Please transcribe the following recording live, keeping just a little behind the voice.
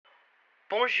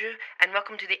bonjour, and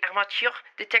welcome to the Amateur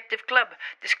Detective Club.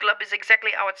 This club is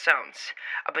exactly how it sounds.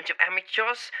 A bunch of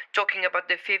amateurs talking about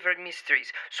their favorite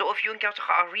mysteries. So if you encounter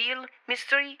a real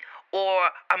mystery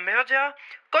or a murder,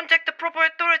 contact the proper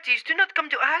authorities. Do not come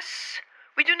to us.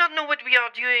 We do not know what we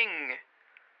are doing.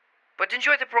 But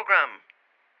enjoy the program.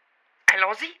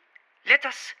 Allons-y. Let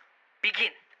us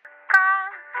begin.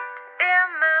 Quand il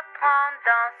me prend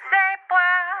dans ses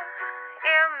bras,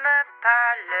 il me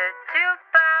parle tout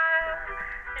bas,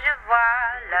 je vois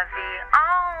la vie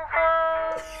en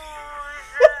rose.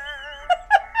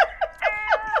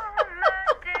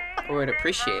 I would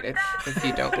appreciate it if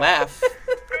you don't laugh.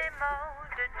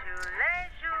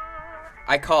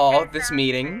 I call this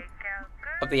meeting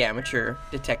of the Amateur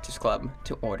Detectives Club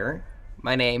to order.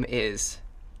 My name is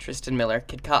Tristan Miller,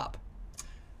 Kid Cop.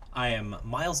 I am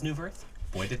Miles Newverth,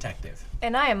 boy detective.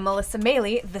 And I am Melissa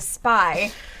Maley, the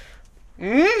spy.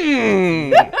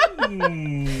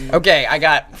 Okay, I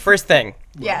got first thing.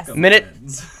 Yes. Minute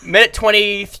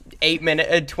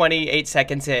 28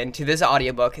 seconds into this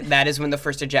audiobook, that is when the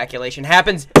first ejaculation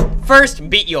happens. First,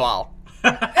 beat you all.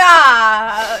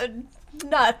 Ah,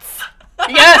 nuts.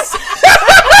 Yes!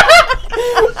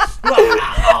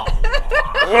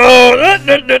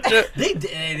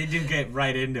 They did get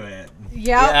right into it.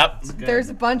 Yep. good. There's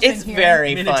a bunch It's in here.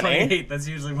 very Minute funny. 28, that's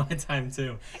usually my time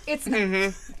too. It's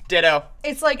Ditto.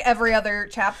 it's like every other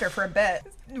chapter for a bit.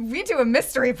 We do a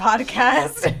mystery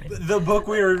podcast. The book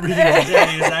we were reading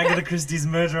today is Agatha Christie's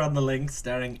Murder on the Link,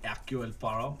 starring Hercule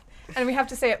Poirot. And we have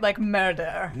to say it like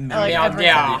murder. Murder. Like every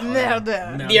Yeah.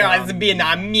 murder. There has been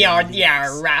a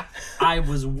murder. I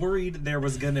was worried there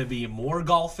was going to be more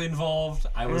golf involved.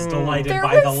 I was delighted There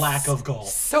by the was lack of golf.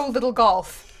 So little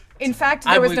golf. In fact,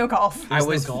 there I was would- no golf. I no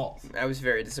was golf. I was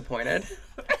very disappointed.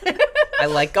 I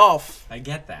like golf. I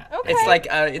get that. Okay. It's like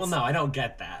it's Well, no, I don't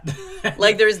get that.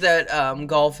 like there's that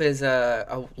golf is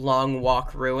a long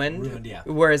walk ruined. Ruined, yeah.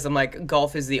 Whereas I'm like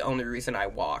golf is the only reason I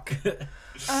walk.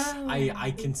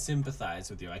 I can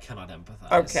sympathize with you. I cannot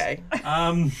empathize. Okay.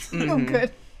 Oh,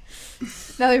 good.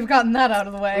 Now they've gotten that out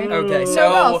of the way. Okay. So So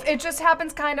golf, it just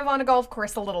happens kind of on a golf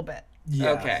course a little bit.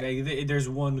 Yeah. Okay. There's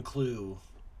one clue.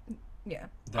 Yeah.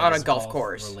 That On a is golf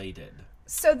course. related.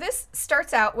 So this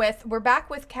starts out with, we're back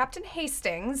with Captain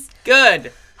Hastings.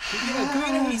 good. Can we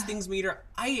get a Hastings meter?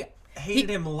 I hated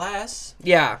him less.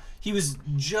 Yeah. He was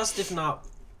just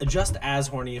as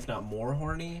horny, if not more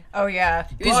horny. Oh, yeah.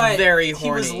 He was But very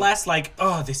He was horny. less like,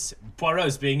 oh, this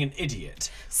Poirot's being an idiot.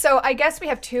 So I guess we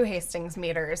have two Hastings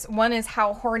meters. One is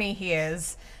how horny he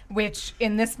is, which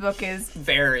in this book is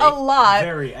Very. a lot.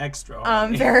 Very extra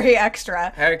horny. Very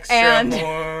extra. Extra And,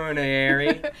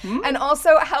 horny. and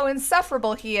also how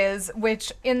insufferable he is,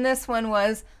 which in this one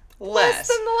was less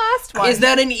than the last one. Is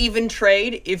that an even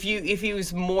trade? If he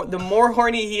was more, the more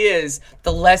horny he is,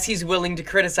 the less he's willing to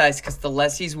criticize, because the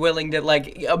less he's willing to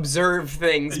like observe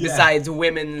things Yeah. besides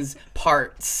women's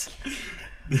parts.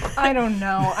 I don't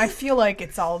know. I feel like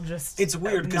it's all just It's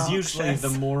weird because usually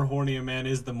obnoxious. the more horny a man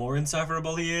is, the more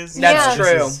insufferable he is. That's Yeah.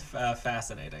 true. This is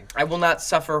fascinating. I will not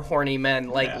suffer horny men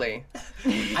lightly.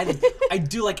 I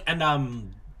do like,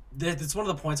 and that's one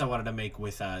of the points I wanted to make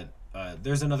with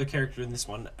there's another character in this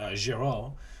one,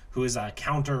 Giraud, who is a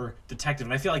counter detective,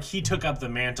 and I feel like he took up the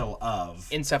mantle of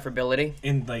Insufferability.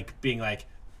 in like being like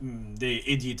the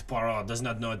idiot Poirot does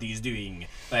not know what he's doing,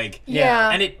 like Yeah.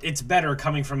 and it's better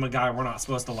coming from a guy we're not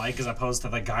supposed to like as opposed to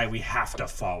the guy we have to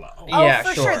follow. Oh, Yeah,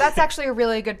 for sure. sure. That's actually a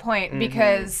really good point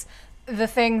because the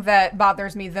thing that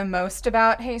bothers me the most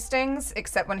about Hastings,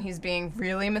 except when he's being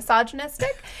really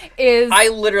misogynistic, is I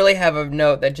literally have a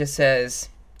note that just says,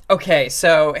 okay,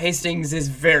 so Hastings is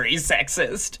very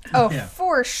sexist. Yeah.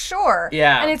 for sure.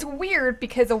 Yeah. And it's weird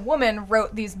because a woman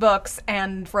wrote these books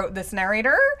and wrote this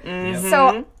narrator. Mm-hmm.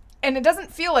 So, and it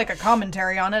doesn't feel like a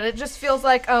commentary on it. It just feels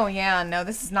like, oh yeah, no,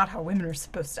 this is not how women are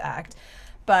supposed to act.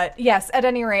 But yes, at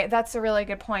any rate, that's a really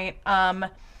good point. And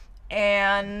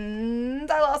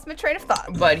I lost my train of thought.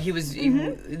 But he was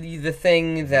the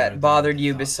thing that bothered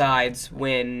you besides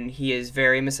when he is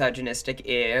very misogynistic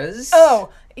is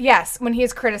Oh, yes, when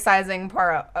he's criticizing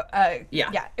Poirot. Yeah.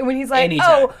 Yeah, when he's like, Anytime.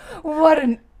 oh, what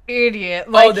an idiot.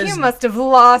 Like, he there's- must have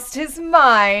lost his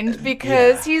mind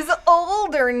because Yeah. he's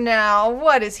older now.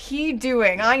 What is he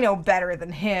doing? I know better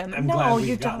than him. I'm no, glad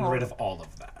you we've gotten don't. rid of all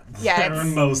of that. Yeah, or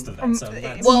it's- most of that. So that's,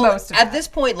 it's- Well, most of at that. this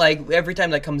point, like, every time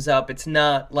that comes up, it's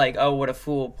not like, oh, what a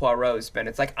fool Poirot's been.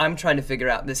 It's like, I'm trying to figure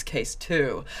out this case,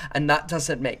 too. And that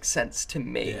doesn't make sense to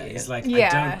me. yeah, he's like,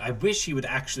 Yeah. I wish he would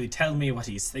actually tell me what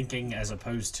he's thinking as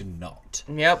opposed to not.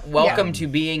 Yep, welcome Yeah. to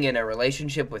being in a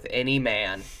relationship with any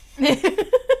man.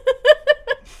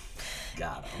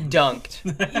 Got him. dunked.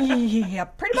 Yeah,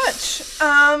 pretty much.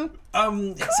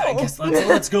 I guess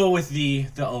let's go with the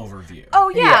overview. Oh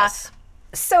yeah. Yes.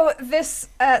 So this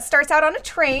starts out on a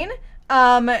train.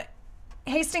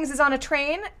 Hastings is on a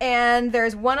train, and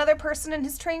there's one other person in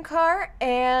his train car,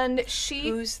 and she.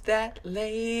 Who's that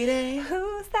lady?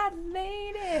 Who's that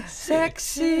lady?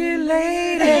 Sexy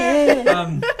lady.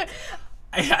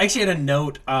 I actually had a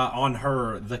note on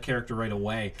her, the character, right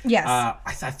away. Yes.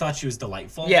 I thought she was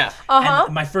delightful. Yeah.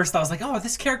 And my first thought was like, oh,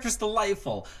 this character's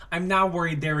delightful. I'm now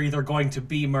worried they're either going to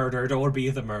be murdered or be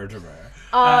the murderer.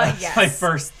 Yes. My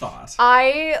first thought.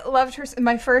 I loved her.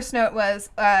 My first note was,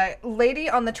 lady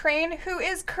on the train who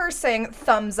is cursing,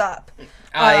 thumbs up.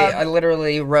 I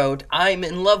literally wrote, I'm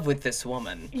in love with this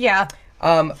woman. Yeah.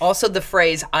 Also, the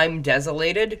phrase "I'm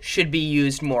desolated" should be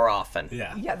used more often.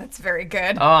 Yeah. Yeah, that's very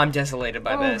good. Oh, I'm desolated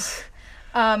by this.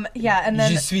 Yeah, and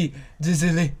then suis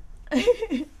désolé.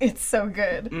 it's so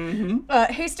good.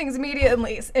 Hastings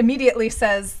immediately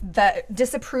says that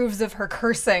disapproves of her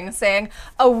cursing, saying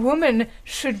a woman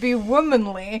should be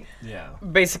womanly. Yeah.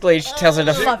 Basically, she tells her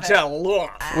to Love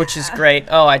it. which is great.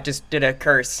 Oh, I just did a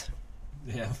curse.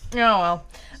 Yeah. Oh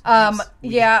well.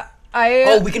 Yeah,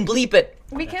 Oh, we can bleep it.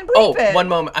 we can Oh, bleep it. one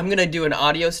moment. I'm gonna do an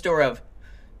audio store of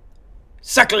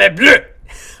 "Sacre bleu"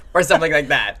 or something like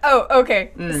that. Oh,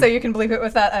 okay. So you can bleep it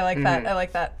with that. I like that. I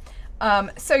like that.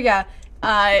 So yeah,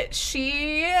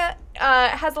 she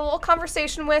has a little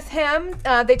conversation with him.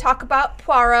 They talk about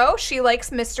Poirot. She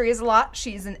likes mysteries a lot.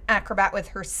 She's an acrobat with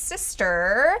her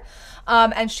sister.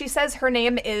 And she says her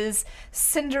name is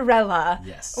Cinderella.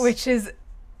 Yes. Which is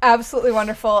absolutely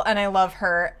wonderful, and I love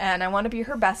her, and I want to be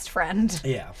her best friend.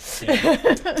 Yeah.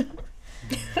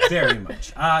 Very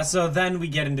much. So then we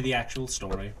get into the actual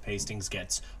story. Hastings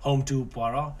gets home to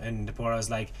Poirot, and Poirot's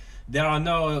like, there are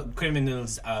no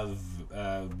criminals of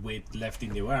weight left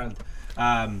in the world.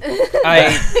 I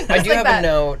do like have that. a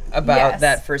note about Yes.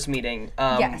 that first meeting.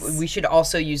 Yes. We should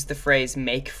also use the phrase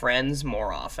 "make friends"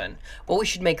 more often. Well, we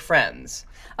should make friends.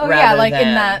 Oh, yeah, rather like in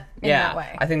than- that yeah,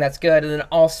 way. I think that's good. And then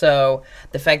also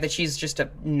the fact that she's just a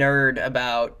nerd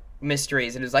about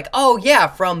mysteries and is like, oh yeah,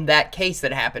 from that case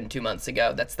that happened 2 months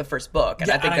ago. That's the first book,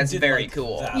 and I think that's did very like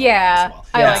cool. that Yeah, as well.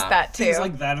 I Yeah. like that too. Things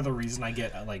like that are the reason I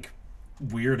get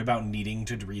weird about needing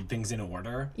to read things in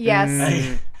order.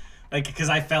 Yes. Because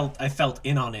I felt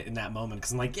in on it in that moment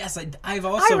because I'm like, yes, I've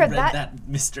also read read that. that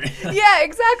mystery. Yeah,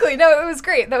 exactly. No, it was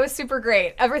great. That was super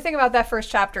great. Everything about that first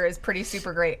chapter is pretty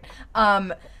super great.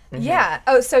 Yeah.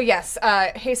 Oh, so yes,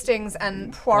 Hastings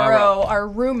and Poirot Poirot. are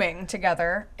rooming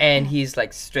together. And he's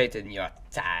like, straighten your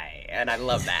tie, and I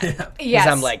love that. Because Yes.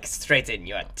 I'm like, straighten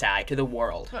your tie to the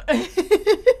world.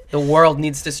 The world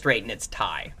needs to straighten its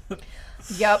tie.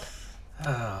 Yep.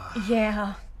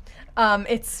 Yeah.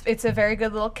 It's a very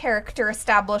good little character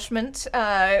establishment,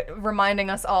 reminding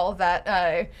us all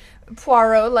that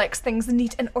Poirot likes things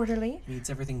neat and orderly. Needs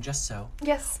everything just so.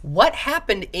 Yes. What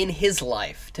happened in his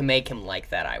life to make him like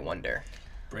that, I wonder?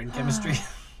 Brain chemistry.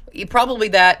 Probably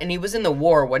that, and he was in the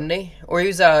war, wasn't he? Or he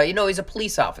was he's a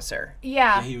police officer.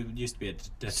 Yeah. He used to be a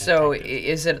detective. So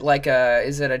is it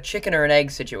a chicken or an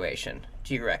egg situation,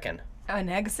 do you reckon? An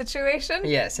egg situation?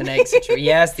 Yes, an egg situation.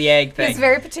 Yes, the egg thing. He's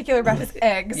very particular about his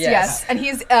eggs. Yes. Yes. And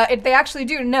he's they actually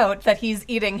do note that he's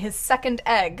eating his second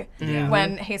egg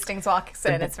when Hastings walks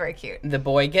in. It's very cute. The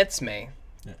boy gets me.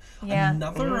 Yeah.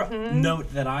 Another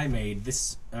note that I made,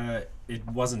 this it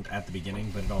wasn't at the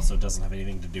beginning, but it also doesn't have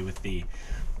anything to do with the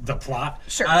plot.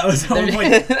 Sure. It was at one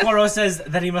point, Poirot says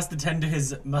that he must attend to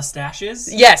his mustaches.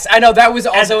 Yes, I know, that was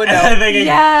also a And I'm note. thinking,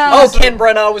 Yeah. Oh, Ken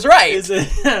Branagh was right. it's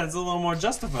a little more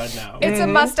justified now. It's a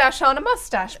mustache on a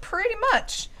mustache, pretty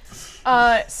much.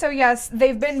 So yes,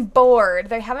 they've been bored.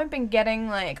 They haven't been getting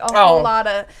a whole lot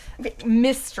of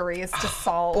mysteries to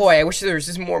solve. Boy, I wish there was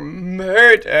just more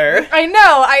murder. I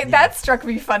know. That struck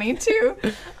me funny too.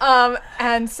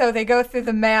 And so they go through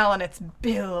the mail, and it's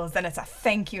bills, and it's a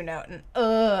thank you note,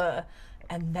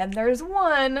 and then there's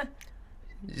one.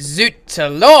 Zut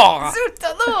alors. Zut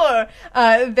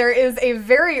alors! There is a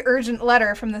very urgent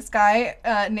letter from this guy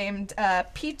named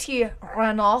P.T.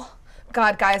 Renault.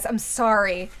 God, guys, I'm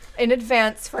sorry in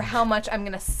advance for how much I'm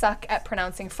going to suck at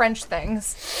pronouncing French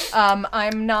things.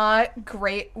 I'm not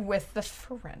great with the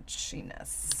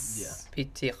Frenchiness. Yeah.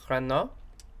 Petit Renault.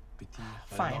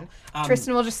 Fine.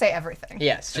 Tristan will just say everything.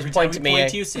 Yes, Every just time point we to me. point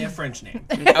to you, say a French name.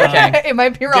 Okay. It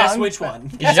might be wrong. Guess which one.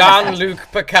 Jean-Luc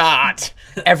Picard.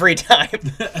 Every time.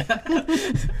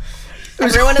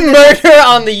 Everyone in Murder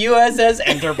on the USS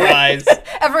Enterprise.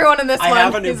 Everyone in this I one.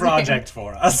 have a new is project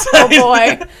for us. named-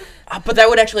 Oh boy. But that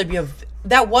would actually be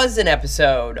that was an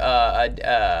episode,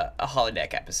 a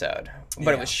holodeck episode, but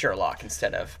it Yeah. was Sherlock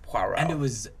instead of Poirot. And it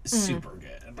was super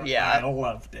good. Yeah. I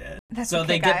loved it. That's so okay,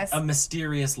 they guys. get a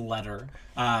mysterious letter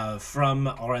from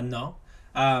Renaud,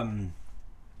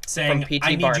 saying, From P.T. "I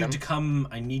need Barnum. you to come.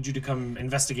 I need you to come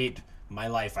investigate my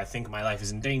life. I think my life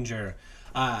is in danger."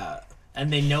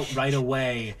 And they note right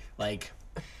away, like,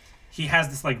 he has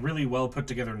this like really well put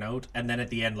together note, and then at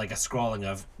the end, like a scrawling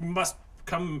of "must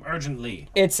come urgently."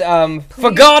 It's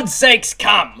for God's sakes,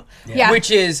 come. Yeah.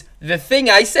 Which is the thing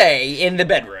I say in the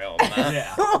bedroom.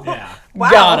 Yeah, yeah.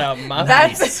 Wow. Got him.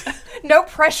 That's no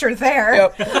pressure there.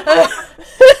 Yep.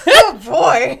 Oh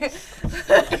boy.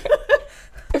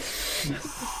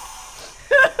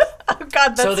 Oh God,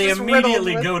 that's So they just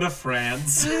immediately riddled with- go to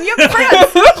France. Yep,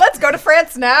 France. Let's go to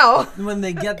France now. When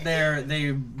they get there,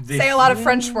 they Say a lot of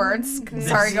French words. They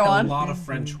Sorry, say go on. A lot of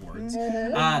French words.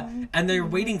 And they're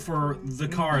waiting for the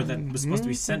car that was supposed to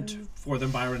be sent for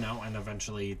them by Renault, and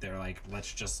eventually they're like,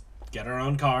 let's just get our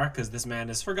own car, because this man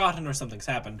is forgotten or something's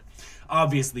happened.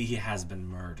 Obviously, he has been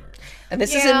murdered. And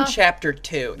this Yeah. is in chapter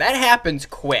 2. That happens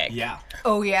quick. Yeah.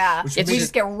 Oh yeah, Which we makes-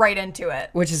 just get right into it.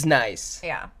 Which is nice.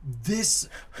 Yeah. This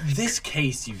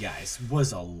case, you guys,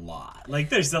 was a lot. Like,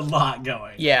 there's a lot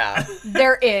going. Yeah.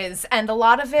 There is, and a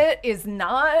lot of it is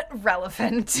not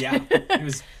relevant. Yeah. It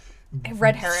was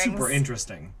Red herrings. super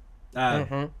interesting.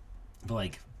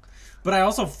 But I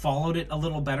also followed it a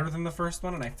little better than the first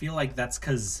one, and I feel like that's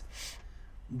because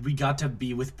we got to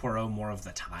be with Poirot more of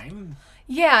the time.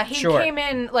 Yeah, he Sure. came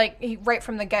in like right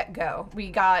from the get go.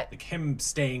 We got Like, him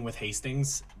staying with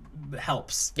Hastings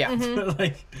helps. Yeah.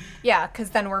 Like, yeah, because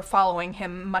then we're following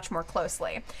him much more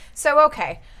closely. So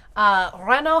okay,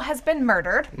 Renaud has been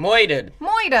murdered. Moided.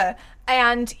 Moida,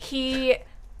 and he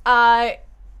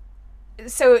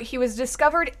so he was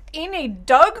discovered in a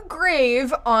dug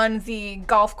grave on the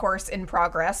golf course in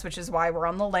progress, which is why we're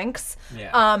on the links.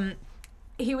 yeah.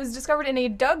 He was discovered in a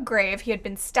dug grave. He had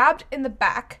been stabbed in the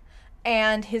back,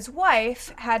 and his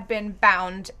wife had been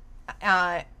bound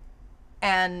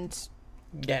and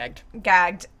Gagged.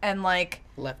 gagged and like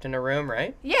Left in a room,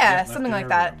 right? yeah, left something in like her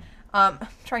that. room. I'm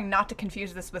trying not to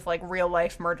confuse this with like real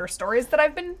life murder stories that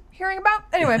I've been hearing about.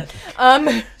 Anyway,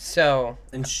 So,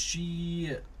 And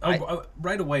she...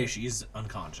 right away, she's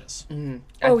unconscious. I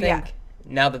Oh, think yeah.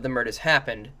 now that the murder's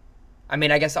happened, I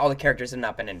mean, I guess all the characters have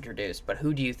not been introduced, but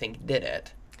who do you think did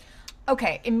it?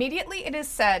 okay, immediately it is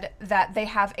said that they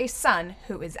have a son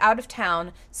who is out of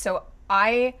town.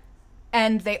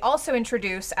 And they also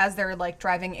introduce, as they're like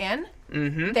driving in,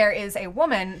 there is a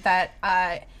woman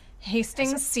that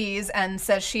Hastings sees and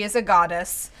says she is a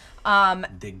goddess.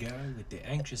 The girl with the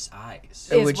anxious eyes.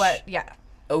 Is Which- what, yeah.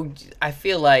 Oh, I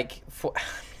feel like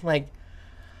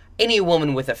any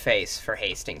woman with a face for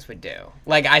Hastings would do.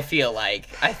 Like, I feel like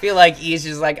he's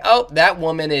just like, oh, that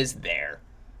woman is there.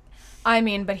 I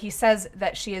mean, but he says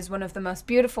that she is one of the most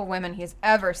beautiful women he's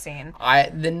ever seen.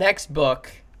 The next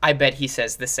book, I bet he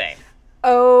says the same.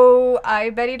 Oh,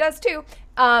 I bet he does too.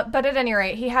 But at any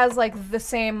rate, he has like the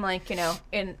same, like, you know,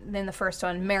 in the first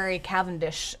one, Mary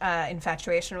Cavendish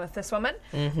infatuation with this woman.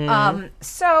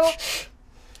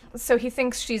 So he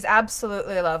thinks she's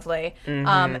absolutely lovely.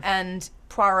 And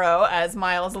Poirot, as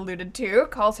Miles alluded to,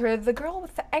 calls her the girl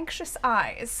with the anxious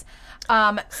eyes.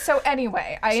 So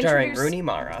anyway, I Starring introduced... Rooney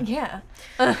Mara. Yeah.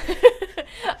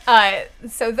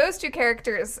 So those two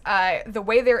characters, the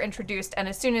way they're introduced, and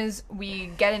as soon as we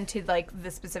get into like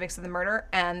the specifics of the murder,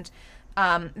 and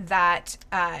that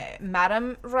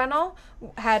Madame Renaud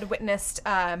had witnessed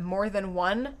more than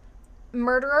one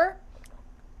murderer,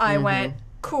 I went,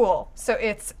 cool. So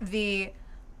it's the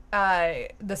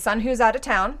son who's out of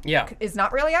town. Yeah. Is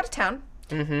not really out of town.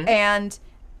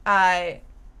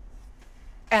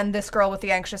 And this girl with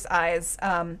the anxious eyes,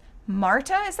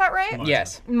 Marta, is that right? Marta.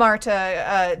 Yes.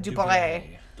 Marta Dubois.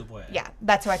 Dubois. Yeah,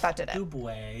 that's who I thought did it.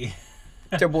 Dubois.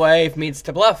 To brave means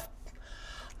to bluff.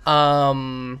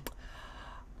 I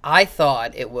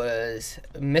thought it was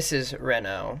Mrs.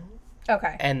 Renaud,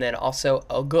 Okay. and then also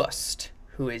Auguste,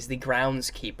 who is the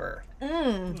groundskeeper.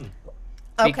 Okay.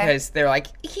 Because they're like,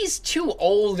 he's too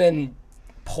old and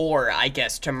poor, I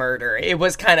guess, to murder. It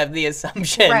was kind of the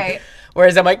assumption. Right.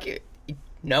 Whereas I'm like,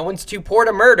 no one's too poor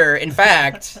to murder. In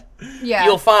fact, Yeah.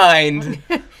 you'll find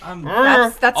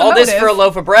that's a all this motive. for a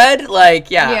loaf of bread. Like,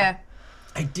 yeah.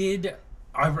 Yeah.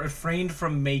 I refrained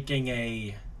from making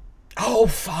a Oh,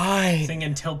 fine. thing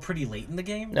until pretty late in the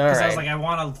game. All Because I was right. like, I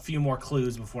want a few more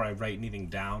clues before I write anything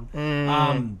down.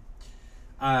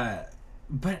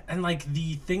 But like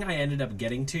the thing I ended up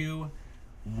getting to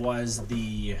was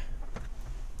the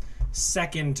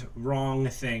second wrong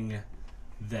thing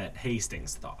that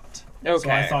Hastings thought. So I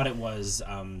Okay. thought it was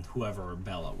whoever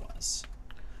Bella was.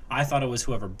 I thought it was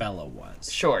whoever Bella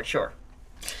was. Sure, sure.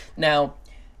 Now,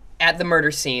 at the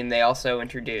murder scene, they also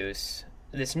introduce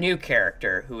this new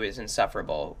character who is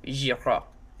insufferable, Giraud,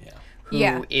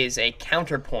 Yeah. who is a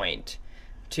counterpoint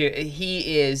to.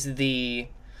 He is the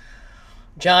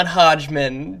John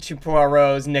Hodgman to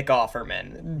Poirot's Nick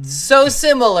Offerman. So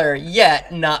similar,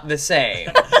 yet not the same.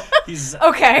 He's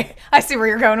Okay, I see where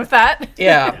you're going with that.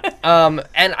 Yeah.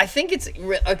 And I think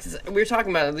we were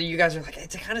talking about it, you guys are like,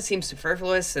 it kind of seems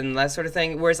superfluous and that sort of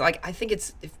thing. Whereas, like, I think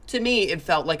to me, it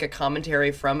felt like a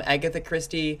commentary from Agatha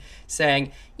Christie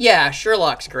saying, yeah,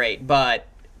 Sherlock's great, but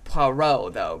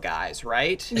Poirot, though, guys,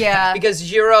 right? Yeah. Because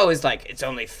Giraud is like, it's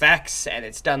only facts and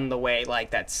it's done the way,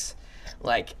 like, that's.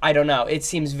 Like, I don't know. It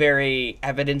seems very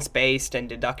evidence-based and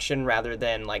deduction rather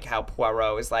than, like, how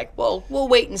Poirot is like, well, we'll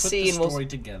wait and put see. the And we'll. story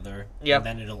together, Yep. and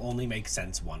then it'll only make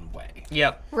sense one way.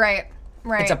 Yep. Right.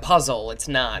 It's a puzzle. It's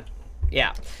not.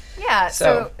 Yeah. Yeah,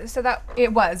 So- so that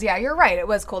it was. Yeah, you're right. It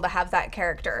was cool to have that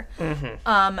character.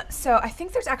 So I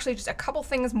think there's actually just a couple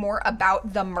things more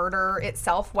about the murder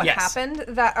itself, what Yes. happened,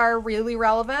 that are really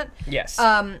relevant. Yes.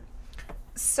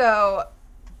 So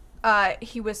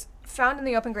he was found in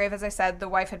the open grave, as I said. The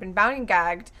wife had been bound and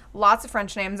gagged. Lots of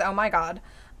French names. Oh my God.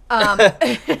 And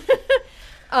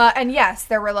yes,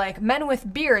 there were like men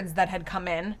with beards that had come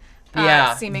in.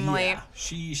 Yeah. Seemingly. Yeah.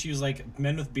 She was like,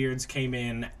 men with beards came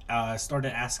in,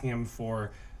 started asking him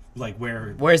for, like,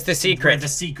 Where's the where secret? the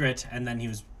secret, and then he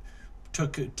was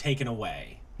taken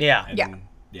away. Yeah. And, Yeah.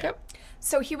 Yep.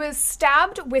 So he was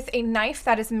stabbed with a knife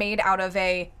that is made out of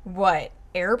a, what,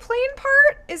 airplane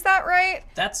part? Is that right?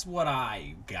 That's what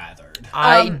I gathered.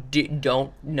 I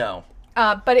don't know.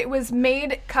 But it was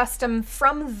made custom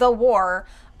from the war.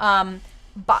 Like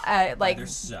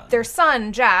their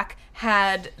son. Jack,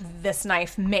 had this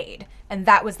knife made, and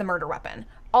that was the murder weapon.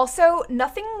 Also,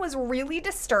 nothing was really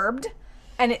disturbed,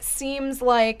 and it seems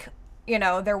like,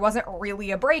 there wasn't really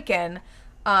a break-in.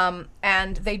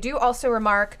 And they do also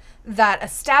remark that a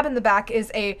stab in the back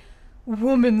is a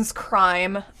woman's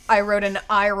crime. I wrote an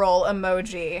eye roll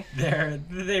emoji.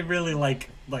 They really like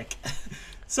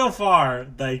so far,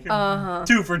 like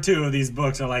 2 for 2 of these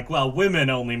books are like, well, women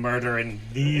only murder in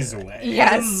these ways.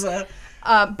 Yes.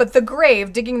 But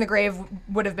digging the grave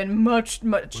would have been much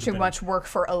too been much work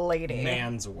for a lady.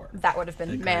 Man's work. That would have The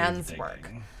been grave man's work.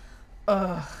 digging.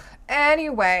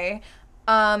 Anyway,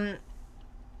 so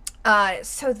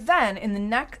then in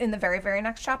the very, very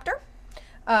next chapter,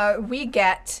 we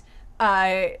get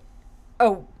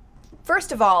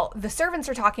first of all, the servants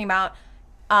are talking about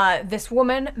this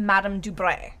woman, Madame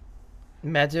Dubray.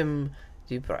 Madame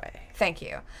Dubray. Thank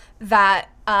you. That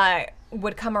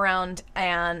would come around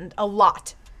and a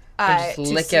lot. And to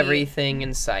just lick see- everything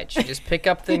in sight. She just pick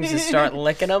up things and start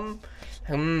licking them.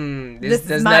 This This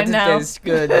does is not mine now. taste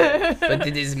good, but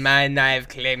it is mine. I've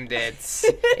claimed it.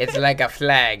 It's like a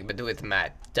flag, but with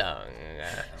my tongue.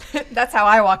 That's how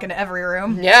I walk into every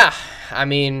room. Yeah, I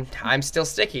mean, I'm still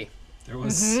sticky. There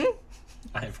was.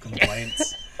 I have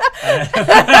complaints. I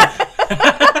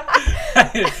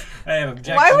have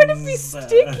objections. Why would it be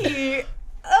sticky?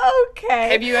 Okay.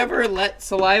 Have you ever let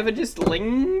saliva just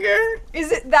linger?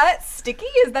 Is it that sticky?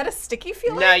 Is that a sticky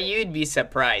feeling? Now you'd be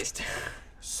surprised.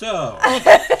 So,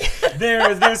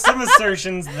 there's some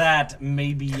assertions that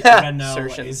maybe Renaud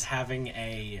Assertions. is having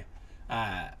an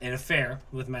affair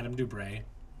with Madame Dubray,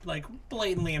 like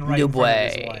blatantly and right in front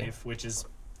of his Dubray. wife, which is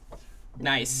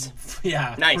Nice.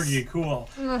 pretty cool.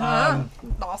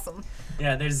 Awesome.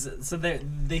 Yeah,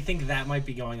 they think that might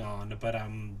be going on, but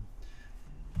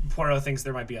Poirot thinks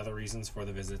there might be other reasons for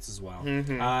the visits as well.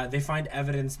 They find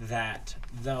evidence that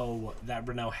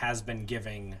Renaud has been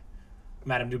giving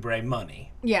Madame Dubray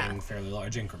money in fairly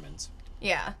large increments.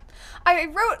 Yeah. I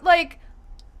wrote,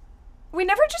 we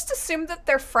never just assumed that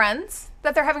they're friends,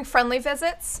 that they're having friendly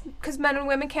visits, because men and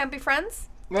women can't be friends.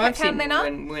 Well, I've Can seen they not?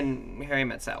 when Harry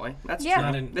Met Sally. That's Yeah. true.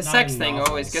 Not in- The not sex in thing novels.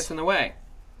 always gets in the way.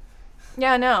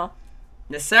 Yeah, no.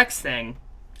 The sex thing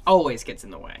always gets in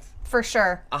the way. For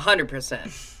sure.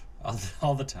 100%.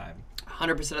 All the time.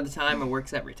 100% of the time, it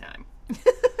works every time.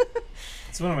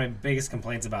 It's one of my biggest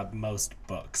complaints about most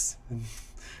books.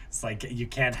 It's like you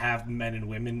can't have men and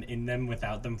women in them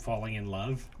without them falling in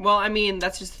love. Well, I mean,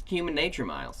 that's just human nature,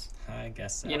 Miles. I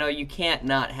guess so. You know, you can't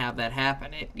not have that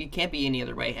happen. It can't be any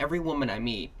other way. Every woman I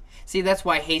meet. See, that's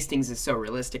why Hastings is so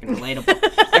realistic and relatable.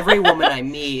 Every woman I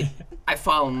meet, I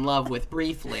fall in love with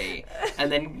briefly. And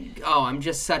then, I'm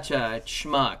just such a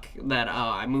schmuck that,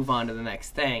 I move on to the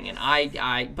next thing. And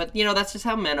but, that's just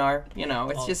how men are.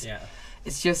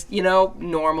 It's just,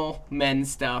 normal men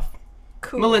stuff.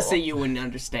 Cool. Melissa, you wouldn't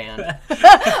understand.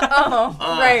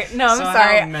 Right. No, I'm So how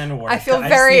sorry. men work. I feel I just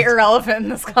very need to- irrelevant in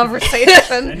this I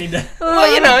conversation. need to.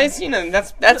 Well,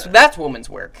 it's that's woman's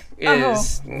work.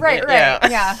 Is Right.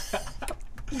 Yeah.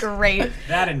 Great.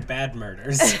 That and bad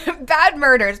murders. Bad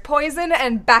murders, poison,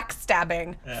 and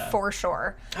backstabbing for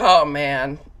sure. Oh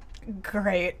man,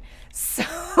 Great. So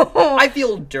I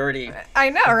feel dirty. I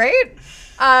know,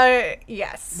 right?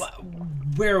 Yes.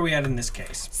 Where are we at in this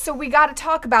case? So we got to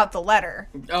talk about the letter.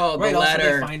 Oh, the Right, also they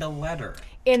letter. find a letter.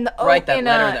 In the Right, that in,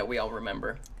 letter that we all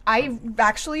remember. I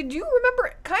actually do remember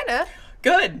it, kind of.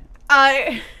 Good.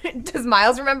 Does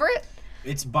Miles remember it?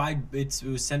 It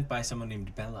was sent by someone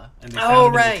named Bella, and they Oh, found it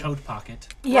in right. the coat pocket.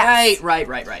 Yes.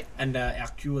 Right. And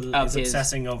Hercule Of is his-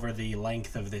 obsessing over the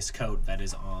length of this coat that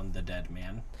is on the dead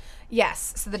man.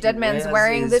 Yes. So the dead man's Wears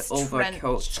wearing his this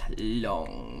overcoat trench.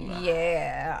 long.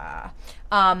 Yeah.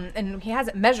 And he has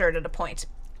it measured at a point.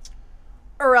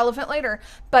 Irrelevant later.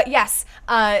 But yes,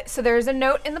 so there's a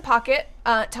note in the pocket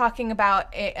talking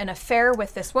about an affair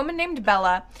with this woman named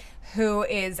Bella, who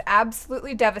is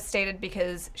absolutely devastated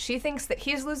because she thinks that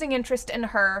he's losing interest in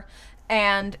her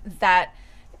and that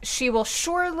she will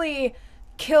surely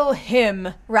kill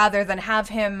him rather than have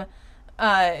him,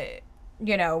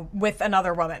 with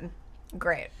another woman.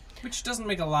 Great. Which doesn't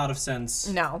make a lot of sense.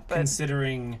 No, but-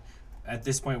 considering at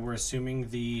this point we're assuming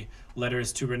the letter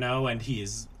is to Renault and he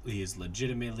is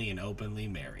legitimately and openly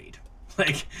married.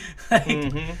 Like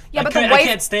Yeah, but the wife- I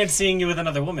can't stand seeing you with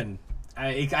another woman.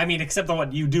 I mean, except on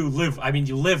what you do live. I mean,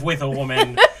 you live with a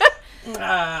woman.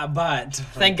 But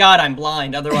Thank God I'm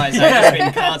blind. Otherwise, I'd just be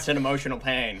in constant emotional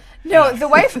pain. No, the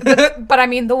wife, but I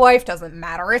mean, the wife doesn't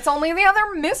matter. It's only the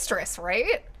other mistress,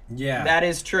 right? yeah, That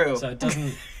is true. so it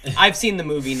doesn't. I've seen the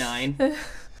movie 9.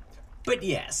 But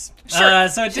yes, Sure.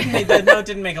 so it didn't. The note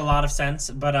didn't make a lot of sense.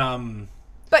 But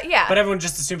yeah. But everyone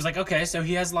just assumes like, okay, so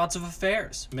he has lots of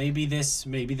affairs. Maybe this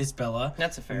Bella.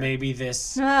 That's a fair. Maybe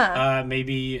this.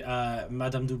 Maybe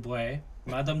Madame Dubois.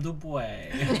 Madame Dubois.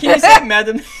 Can you say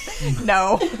Madam?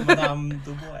 No. Madame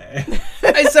Dubois.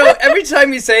 So every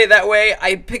time you say it that way,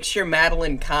 I picture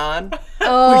Madeline Kahn, which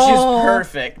is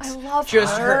perfect. I love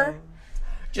just her.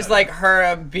 Just like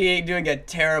her doing a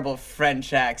terrible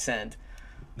French accent.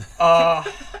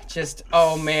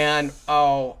 Oh man.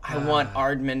 Oh, I want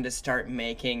Aardman to start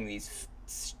making these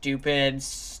stupid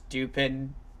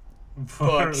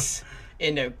books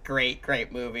into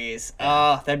great movies.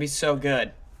 Oh, that'd be so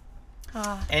good.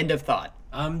 End of thought.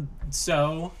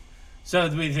 So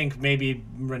we think maybe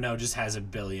Renault just has a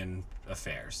billion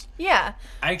affairs. Yeah.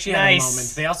 I actually had a Nice.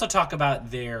 moment. They also talk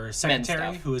about their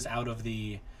secretary stuff. who is out of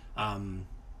the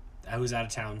who's out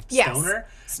of town. Yes.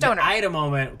 Stoner. I had a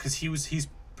moment because he's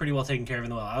pretty well taken care of in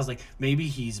the will. I was like, maybe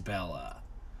he's Bella.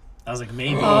 I was like,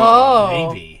 maybe.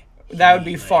 That would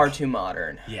be he, far like- too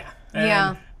modern. Yeah.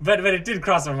 Yeah. But it did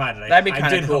cross my mind. That'd be I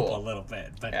kinda did cool. hope a little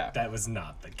bit, but Yeah. that was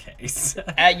not the case.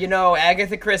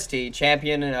 Agatha Christie,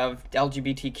 champion of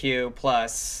LGBTQ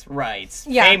plus rights,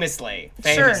 Yeah. famously.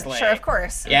 Sure, of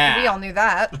course. Yeah. We all knew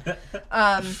that.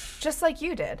 Just like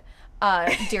you did,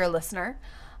 dear listener.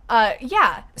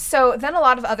 Yeah. So then a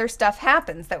lot of other stuff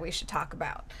happens that we should talk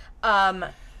about.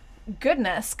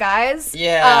 Goodness, guys.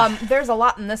 Yeah. There's a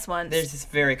lot in this one. There's just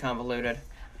very convoluted.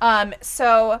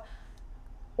 So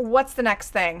what's the next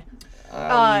thing?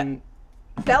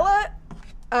 Bella?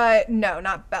 No,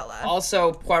 not Bella.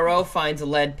 Also, Poirot finds a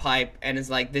lead pipe and is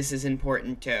like, "This is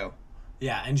important too."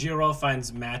 Yeah, and Giraud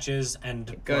finds matches and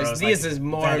goes, Poirot's "This like, is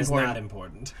more that is important." not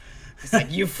important. It's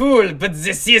like, "You fool! But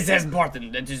this is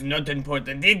important. That is not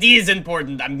important. It is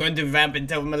important. I'm going to vamp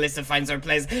until Melissa finds her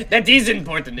place. That is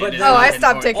important. But- It is Oh, not I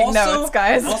stopped important." taking notes,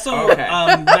 guys. Also,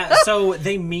 Okay. so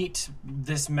they meet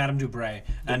this Madame Dubray.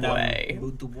 And,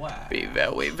 Dubois. Dubois. Be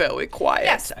very, very quiet.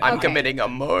 Yes, I'm okay. committing a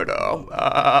murder.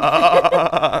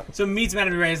 So meets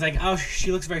Madame Dubray. Is like, oh,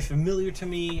 she looks very familiar to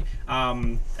me.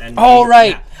 And Oh,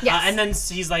 right. Yes. And then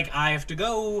he's like, I have to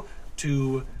go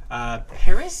to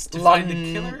Paris to find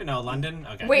the killer. No, London.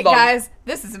 Okay. Wait, Long- guys,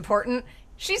 this is important.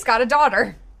 She's got a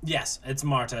daughter. Yes, it's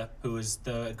Marta, who is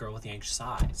the girl with the anxious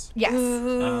eyes. Yes.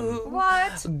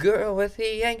 What? Girl with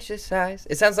the anxious eyes.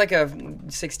 It sounds like a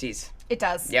 60s. It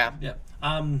does. Yeah. Yeah.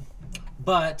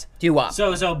 But Doo-wop.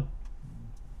 So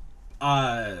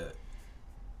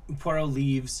Poirot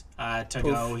leaves to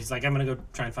go. He's like, I'm gonna go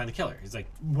try and find the killer. He's like,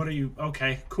 what are you?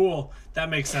 Okay, cool. That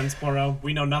makes sense, Poirot.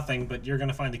 We know nothing, but you're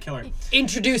gonna find the killer.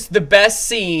 Introduce the best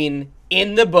scene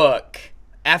in the book.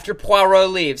 After Poirot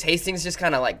leaves, Hastings just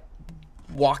kind of like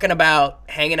walking about,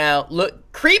 hanging out,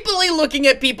 creepily looking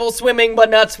at people swimming, but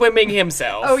not swimming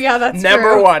himself. Oh, yeah, that's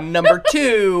Number true. one. Number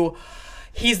two,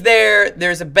 he's there.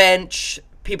 There's a bench.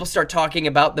 people start talking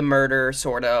about the murder,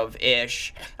 sort of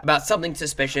ish, about something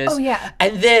suspicious. Oh, yeah.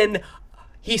 And then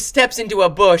he steps into a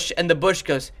bush, and the bush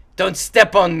goes, "Don't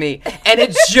step on me." And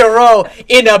it's Giraud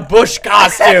in a bush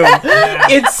costume.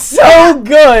 It's so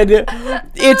good.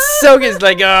 It's so good. It's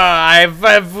like, oh,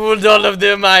 I've fooled all of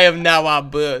them. I am now a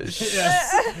bush.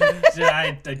 Yes.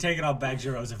 Yeah, I take it all back.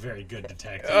 Giro's a very good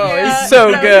detective. Oh, it's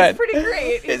so good. He's pretty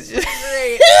great. He's just-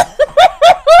 great.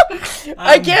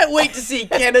 I can't wait to see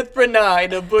Kenneth Branagh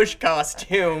in a bush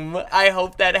costume. I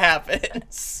hope that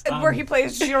happens. Where he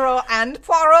plays Giraud and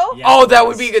Poirot. Yeah. Oh, that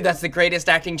would be good. That's the greatest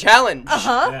acting challenge.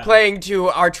 Yeah. Playing two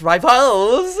arch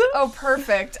rivals. Oh,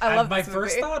 perfect. I love My this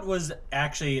first movie. thought was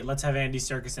actually let's have Andy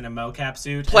Serkis in a mocap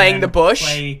suit Playing and the then bush?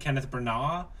 play Kenneth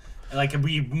Branagh. Like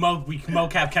we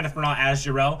mocap Kenneth Branagh as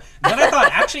Giraud. Then I thought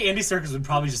actually Andy Serkis would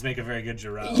probably just make a very good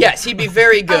Giraud. Yes, he'd be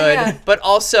very good, yeah. but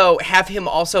also have him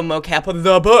also mocap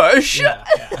the bush. Yeah.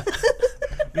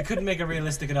 We couldn't make a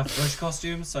realistic enough bush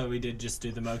costume, so we did just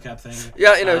do the mocap thing.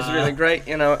 Yeah, you know, it's really great.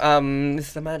 You know,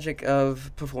 it's the magic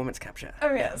of performance capture.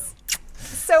 Oh, yes.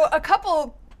 So a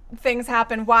couple things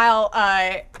happen while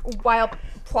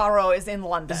Poirot is in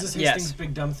London. Is this Yes. Hastings'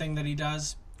 big dumb thing that he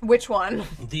does? Which one?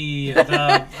 The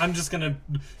I'm just gonna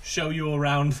show you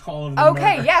around all of the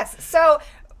Okay, murder. yes. So,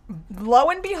 lo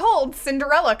and behold,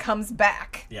 Cinderella comes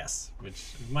back. Yes,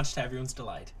 which much to everyone's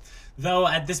delight. Though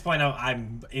at this point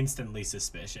I'm instantly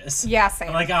suspicious. Yeah, same.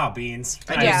 I'm like, oh, beans.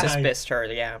 I Yeah. do suspect her,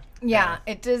 yeah. Yeah,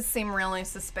 it does seem really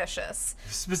suspicious.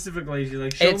 Specifically, she's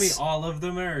like, show me It's- all of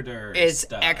the murder. It's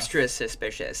stuff. extra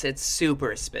suspicious. It's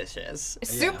super suspicious.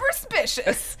 Super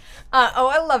suspicious. Oh,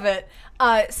 I love it.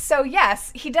 So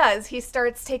yes, he does. He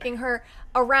starts taking her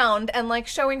around and like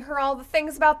showing her all the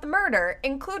things about the murder,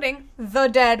 including the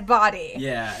dead body.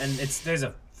 Yeah, and there's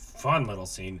a fun little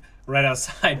scene right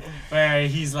outside where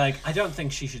he's like, I don't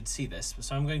think she should see this,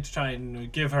 so I'm going to try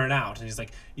and give her an out. And he's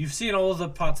like, you've seen all the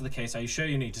parts of the case. Are you sure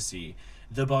you need to see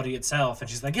the body itself? And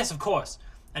she's like, yes, of course.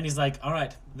 And he's like, all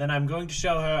right, then I'm going to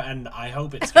show her, and I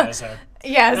hope it scares her.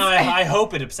 Yes. No, I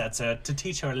hope it upsets her to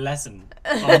teach her a lesson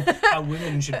on how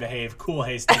women should behave. Cool,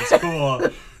 Hastings.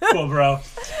 Cool, bro.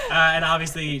 And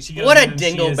obviously, she goes What a in and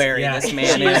she dingleberry this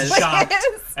man she is. shocked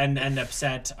Yes. and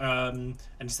upset. And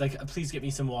she's like, please get me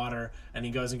some water. And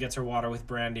he goes and gets her water with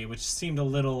brandy, which seemed a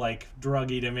little like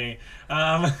druggy to me.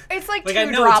 It's like I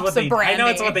two know drops it's what of they, I know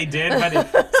brandy. it's what they did, but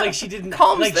it's like she didn't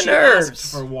Calms like the she nerves.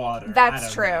 asked for water. That's I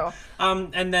don't true. know.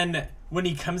 And then when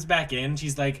he comes back in,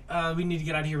 she's like, we need to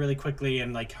get out of here really quickly,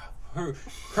 and like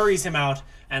hurries him out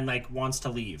and like wants to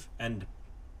leave. And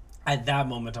at that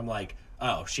moment, I'm like,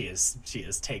 oh, she is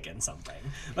taken something.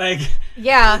 Like,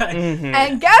 Yeah.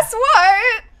 And guess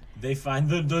what? they find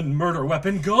the murder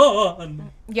weapon gone.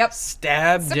 Yep.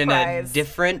 Stabbed in a Surprise.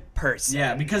 different person.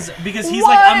 Yeah, because he's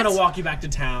like, I'm What? gonna walk you back to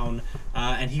town,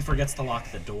 and he forgets to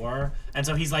lock the door, and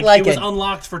so he's like, Like it was it.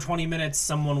 unlocked for 20 minutes.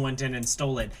 Someone went in and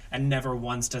stole it, and never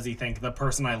once does he think the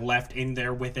person I left in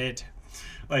there with it,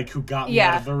 like who got me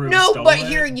Yeah. out of the room. No, stole but it.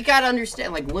 here you gotta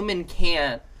understand, like, women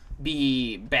can't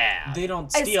be bad. They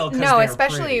don't steal. 'Cause No, they're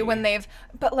especially pretty. when they've.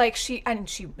 But like she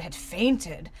had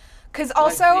fainted. Because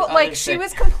also, the like, other she thing.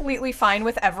 was completely fine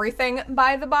with everything,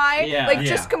 by the by. Yeah. Like, Yeah.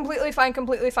 just completely fine,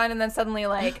 and then suddenly,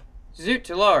 like, Zoot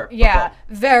to Lord. yeah,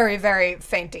 very, very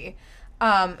fainty.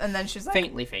 And then she's like,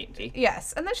 Faintly.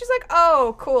 yes. And then she's like,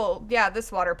 oh, cool. Yeah,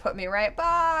 this water put me right.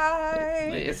 Bye.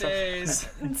 It's a- Days.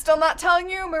 I'm still not telling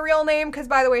you my real name, because,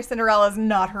 by the way, Cinderella is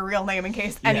not her real name, in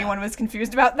case anyone was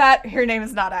confused about that. Her name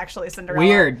is not actually Cinderella.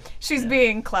 Weird. She's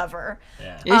being clever.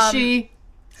 Yeah. Is she?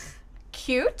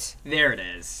 Cute? There it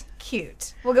is.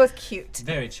 Cute. We'll go with cute.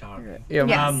 Very charming. Yeah.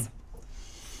 Yes.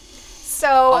 So,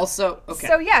 Also, okay.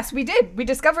 so yes, we did. We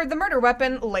discovered the murder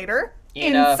weapon later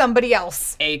in In a- somebody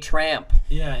else. A tramp.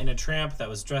 Yeah, in a tramp that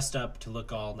was dressed up to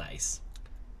look all nice,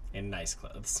 in nice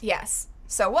clothes. Yes.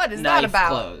 So what is that Knife about?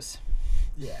 clothes.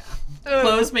 Yeah.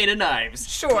 Clothes made of knives.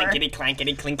 Sure. Clinkety,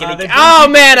 clankety, clinkety. they Oh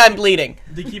bring man, I'm bleeding.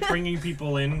 They keep bringing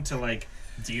people in to like,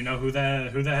 do you know who the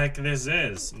heck this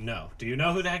is? No. Do you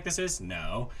know who the heck this is?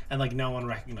 No. And like no one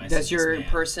recognizes. Does this your man.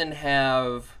 person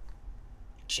have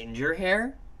ginger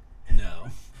hair? No.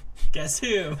 Guess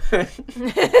who?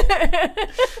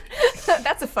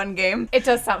 That's a fun game. It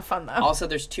does sound fun though. Also,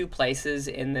 there's two places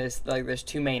in this. Like, there's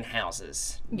two main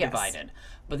houses Yes. divided,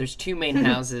 but there's two main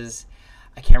houses.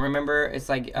 I can't remember. It's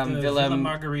like The Villa. Villa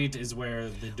Marguerite is where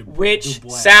the Which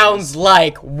Dubois sounds is.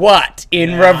 like what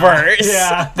in Yeah, reverse?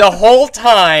 yeah. The whole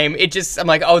time, I'm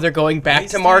like, oh, they're going back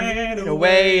to Wasted Marguerite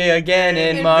away again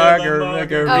in in Marguerite.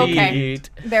 Villa Okay.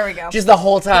 There we go. Just the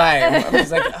whole time. I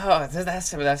was like, oh,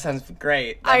 that sounds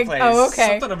great. That place. Okay.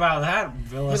 Something about that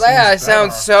Villa. Yeah, it seems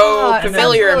sounds better. so it sounds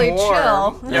familiar really and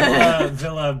warm. chill.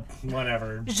 Villa,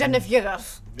 whatever.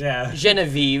 Genevieve. Yeah.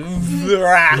 Genevieve.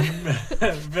 Villa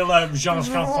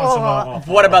Jean-François.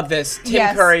 What about this? Tim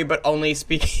Yes. Curry, but only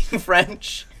speaking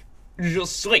French. Je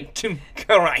suis Tim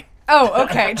Curry. Oh,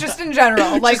 okay. Just in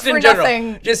general, like Just in for general.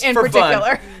 nothing Just in for fun.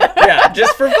 particular. Yeah,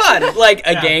 just for fun. Like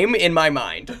a Yeah. game in my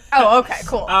mind. Oh, okay,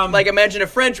 cool. Like imagine a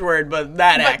French word, but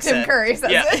that but accent. Tim Curry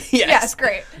says Yeah. it. Yes. Yes,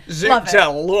 great. Je Love it.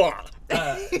 t'adore.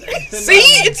 Then, See,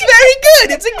 it's very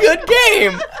good. It's a good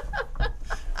game.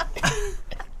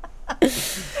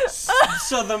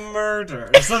 So the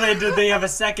murder. So they have a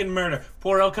second murder.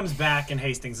 Poirot comes back and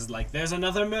Hastings is like, "There's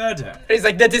another murder." He's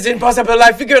like, that is impossible.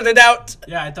 I figured it out.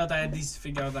 Yeah, I thought I had these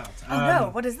figured out. Oh no,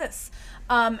 what is this?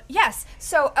 Yes.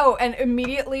 So, and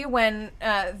immediately when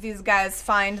these guys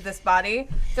find this body,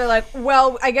 they're like,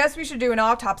 well, I guess we should do an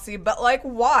autopsy, but like,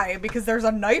 why? Because there's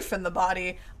a knife in the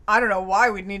body. I don't know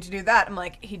why we'd need to do that. I'm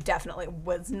like, he definitely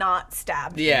was not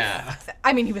stabbed. Yeah.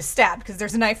 I mean, he was stabbed because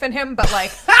there's a knife in him, but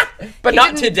like, But he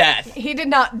not to didn't- death. He did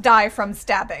not die from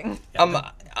stabbing.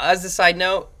 As a side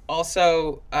note,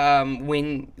 also,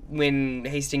 when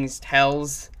Hastings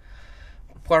tells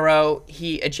Poirot,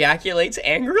 he ejaculates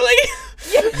angrily,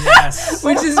 Yes.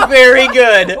 which is very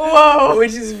good. Whoa.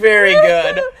 Which is very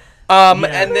good. Yeah.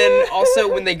 And then also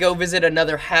when they go visit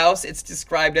another house, it's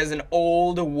described as an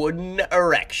old wooden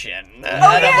erection. And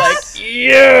I'm yes! like,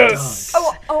 yes!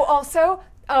 Also,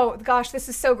 gosh, this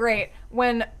is so great.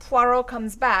 When Poirot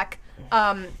comes back,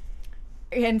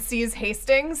 and sees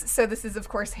Hastings, so this is of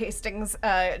course Hastings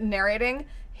narrating,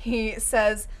 he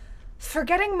says,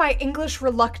 forgetting my English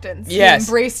reluctance, Yes. he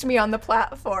embraced me on the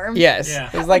platform. Yes. Yeah.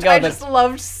 It was like, I oh, just that's...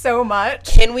 loved so much.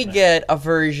 Can we get a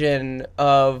version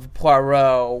of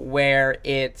Poirot where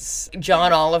it's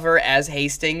John Oliver as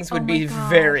Hastings would Oh be my God.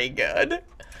 very good.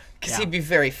 Because Yeah. he'd be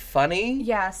very funny.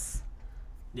 Yes.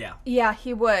 Yeah. Yeah,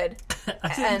 he would.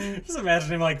 And Just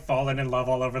imagine him like falling in love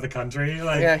all over the country.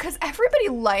 Like, Yeah. because everybody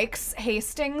likes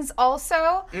Hastings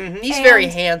also. He's very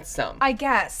And handsome. I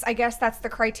guess that's the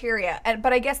criteria.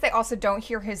 But I guess they also don't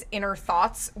hear his inner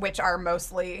thoughts, which are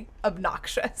mostly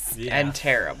obnoxious. yeah. And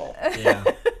terrible. yeah.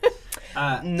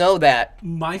 Know that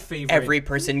My favorite. every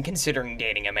person considering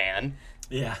dating a man.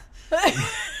 Yeah.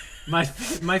 my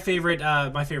favorite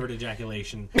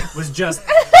ejaculation was just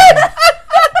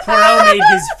Poirot made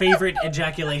his favorite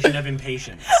ejaculation of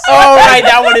impatience. Oh, right,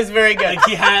 that one is very good. Like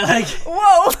he had like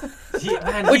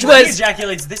Whoa. Which he was-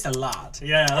 ejaculates this a lot.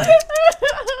 Yeah. Like,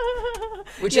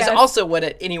 Which Yes. is also what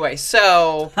it... Anyway,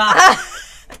 so... now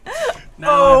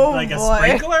Oh, like a boy.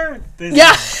 sprinkler. This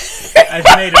Yeah!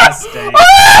 I've made a mistake.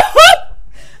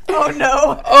 Oh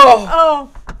no. Oh,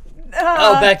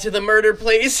 Oh. back to the murder,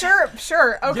 please.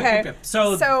 Sure. Okay. Yep.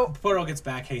 So So- Poirot gets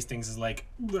back. Hastings is like,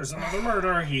 "There's another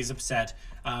murder." He's upset.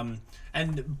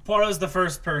 And Poirot's the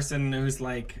first person who's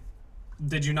like,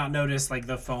 "Did you not notice like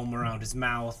the foam around his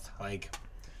mouth? Like,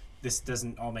 this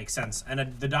doesn't all make sense." And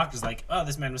the doctor's like, "Oh,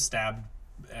 this man was stabbed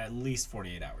at least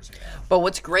 48 hours ago." But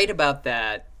what's great about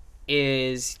that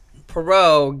is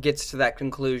Poirot gets to that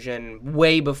conclusion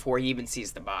way before he even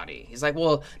sees the body. He's like,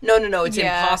 well, no, it's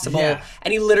Yeah. impossible. Yeah.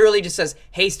 And he literally just says,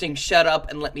 Hastings, shut up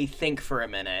and let me think for a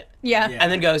minute. Yeah. Yeah.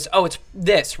 And then goes, oh, it's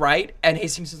this, right? And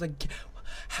Hastings is like,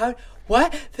 how,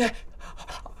 what?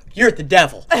 You're the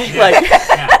devil. Like,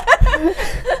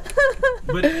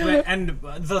 But and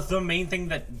the main thing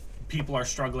that people are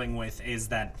struggling with is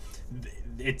that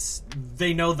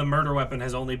they know the murder weapon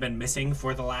has only been missing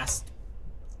for the last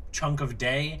chunk of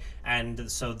day, and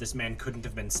so this man couldn't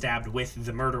have been stabbed with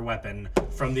the murder weapon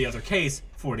from the other case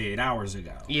 48 hours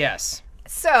ago. yes.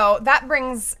 So that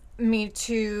brings me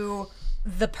to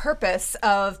the purpose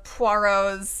of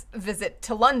Poirot's visit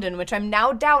to London, which I'm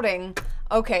now doubting.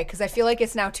 Okay, because I feel like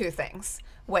it's now two things.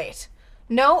 Wait.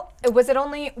 No,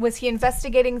 was he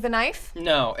investigating the knife?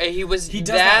 No, he was He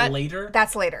does that later.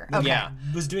 That's later. Okay. Yeah.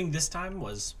 Was doing this time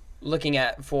was looking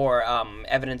at for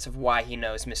evidence of why he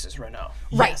knows Mrs. Renault.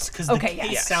 Right. because the Okay,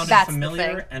 case yes. sounded That's the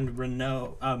familiar thing. and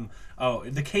Renault.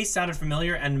 The case sounded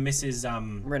familiar and Mrs.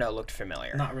 Renault looked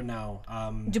familiar. Not Renault.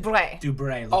 Dubray.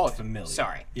 Dubray looked Oh, familiar.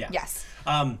 sorry. Yeah. Yes.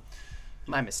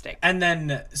 My mistake. And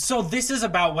then, so this is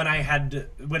about when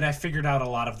I figured out a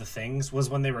lot of the things was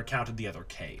when they recounted the other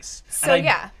case. So,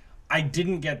 yeah. I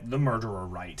didn't get the murderer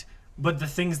right, but the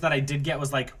things that I did get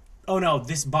was like, oh no,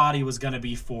 this body was going to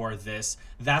be for this.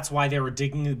 That's why they were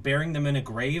burying them in a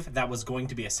grave that was going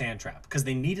to be a sand trap. Because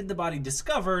they needed the body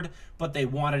discovered, but they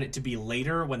wanted it to be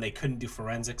later when they couldn't do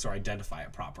forensics or identify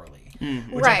it properly. Which I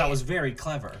Right. thought was very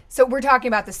clever. So we're talking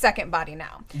about the second body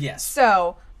now. Yes.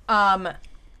 So,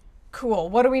 cool.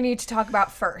 What do we need to talk about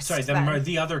first? Sorry, then?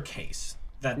 the other case.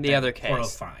 That The other Poirot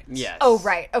case. finds. Yes. Oh,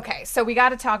 right. Okay. So we got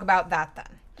to talk about that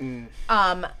then.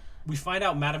 We find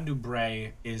out Madame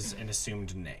Dubray is an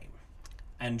assumed name.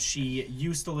 And she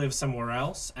used to live somewhere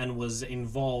else and was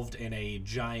involved in a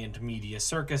giant media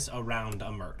circus around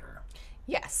a murder.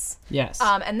 Yes. Yes.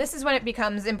 And this is when it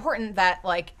becomes important that,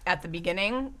 like, at the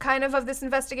beginning kind of this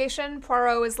investigation,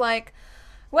 Poirot is like,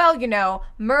 well, you know,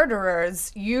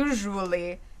 murderers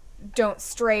usually don't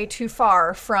stray too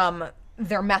far from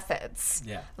their methods.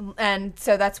 Yeah. And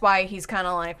so that's why he's kind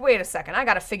of like, wait a second, I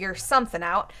got to figure something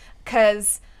out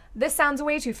because this sounds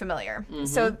way too familiar.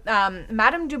 So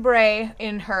Madame Dubray,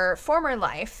 in her former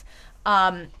life,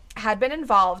 had been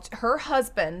involved. Her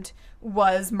husband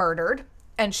was murdered,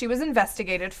 and she was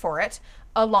investigated for it,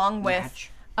 along with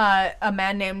a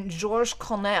man named Georges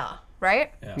Conner,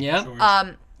 right? Yeah. George,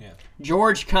 yeah.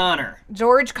 George Connor.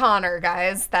 George Conner,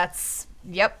 guys. That's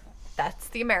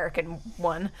the American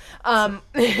one.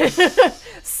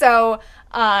 So,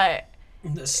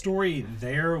 The story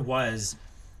there was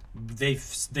they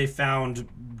found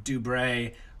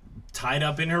Dubray tied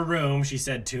up in her room. She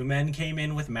said 2 men came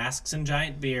in with masks and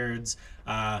giant beards.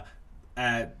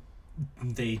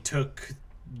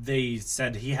 They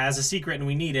said he has a secret and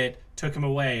we need it. Took him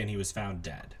away and he was found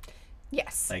dead.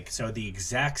 yes. So the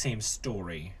exact same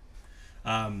story.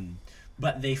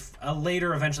 But they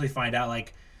later eventually find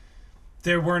out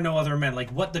there were no other men.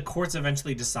 What the courts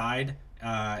eventually decide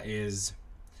is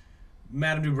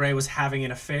Madame Dubray was having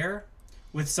an affair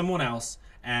with someone else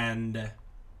and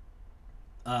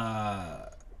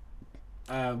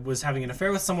the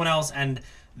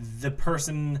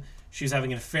person she was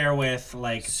having an affair with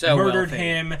So murdered wealthy.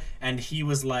 him, and he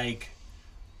was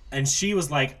and she was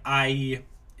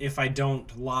if I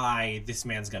don't lie, this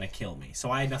man's gonna kill me.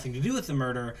 So I had nothing to do with the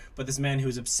murder, but this man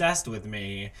who's obsessed with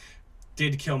me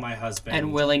did kill my husband.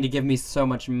 And willing to give me so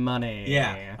much money.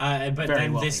 Yeah. But Very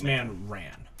then wealthy this man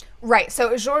ran. Right.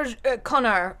 So Georges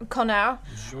Conner,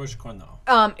 Georges Cornell.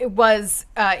 it was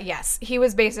yes, he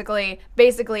was basically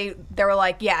they were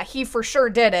like, yeah, he for sure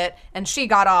did it, and she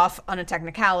got off on a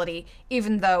technicality,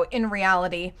 even though in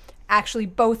reality, actually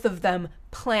both of them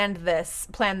planned this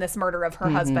murder of her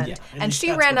husband, Yeah, at and least she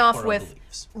that's ran what off Poirot with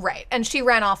believes. right, and she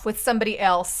ran off with somebody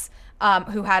else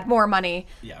who had more money.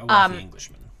 Yeah, a wealthy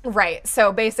Englishman. Right.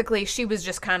 So basically, she was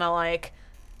just kind of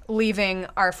leaving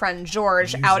our friend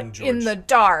George Using out George. in the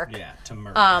dark. Yeah, to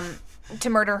murder. To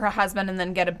murder her husband and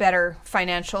then get a better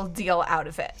financial deal out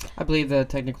of it. I believe the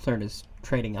technical term is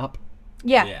trading up.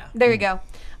 Yeah, Yeah. there you go.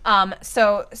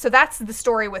 So that's the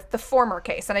story with the former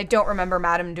case, and I don't remember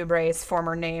Madame Dubray's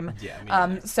former name. Yeah, me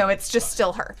neither. So it's just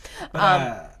still her.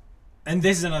 And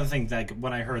this is another thing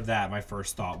when I heard that, my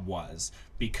first thought was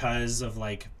because of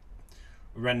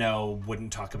Renault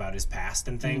wouldn't talk about his past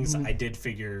and things. I did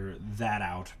figure that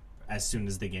out as soon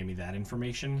as they gave me that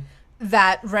information.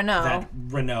 That Renault. That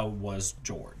Renault was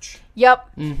George. Yep.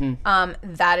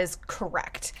 That is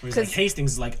correct. Whereas Because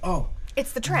Hastings is oh,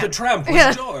 it's the tramp. the tramp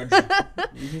was George.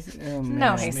 Oh, man.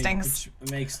 No, Hastings.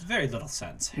 Which makes very little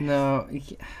sense. No,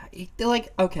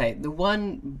 okay, the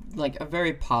one, a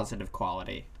very positive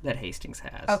quality that Hastings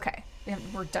has. Okay. Yeah,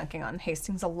 we're dunking on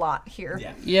Hastings a lot here.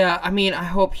 Yeah. Yeah, I mean, I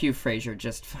hope Hugh Fraser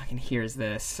just fucking hears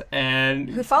this, and...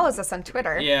 Who follows us on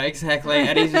Twitter. Yeah, exactly,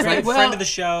 and he's just like, well... Friend of the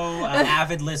show,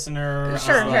 avid listener,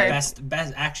 Sure. best,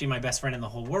 actually my best friend in the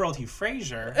whole world, Hugh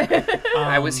Fraser.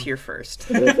 I was here first.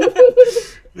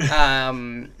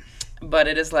 But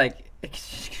it is can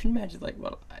you imagine,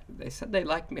 they said they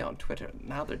liked me on Twitter,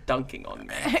 now they're dunking on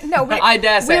me. No, I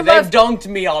dare say, we they've love- dunked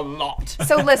me a lot.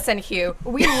 So listen, Hugh,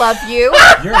 we love you.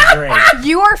 You're great.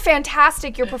 You are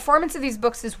fantastic. Your performance of these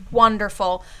books is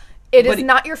wonderful. It is But-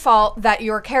 not your fault that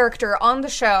your character on the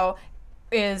show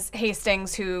is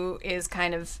Hastings, who is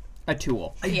kind of A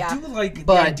tool. I Yeah. do like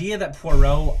But- the idea that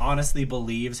Poirot honestly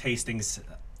believes Hastings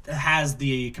has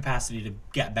the capacity to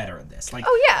get better at this.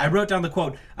 Oh, yeah. I wrote down the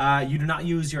quote, you do not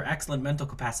use your excellent mental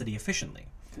capacity efficiently.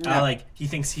 He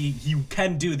thinks he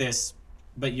can do this,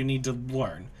 but you need to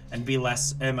learn and be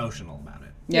less emotional about it.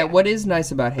 Yeah, what is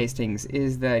nice about Hastings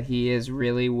is that he is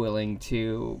really willing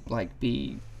to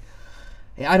be.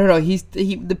 I don't know.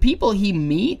 The people he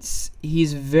meets,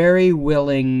 he's very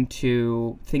willing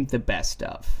to think the best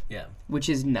of, Yeah. which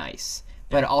is nice.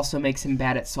 But also makes him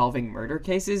bad at solving murder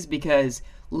cases because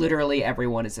literally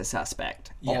everyone is a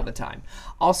suspect Yeah. all the time.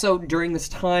 Also, during this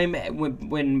time,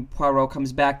 when Poirot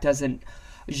comes back, doesn't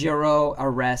Giraud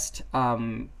arrest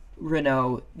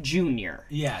Renault Jr.?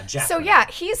 Yeah, Jack. So yeah,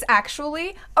 he's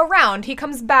actually around. He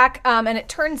comes back, and it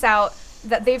turns out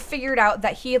that they've figured out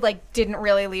that he didn't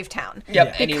really leave town.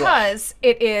 Yep, and he Because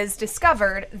it is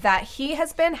discovered that he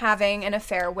has been having an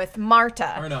affair with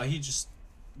Marta. Or no, he just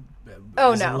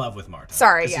Oh, is no. in love with Marta.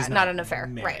 Sorry, 'Cause yeah, he's not an affair.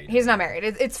 married. Right. He's not married.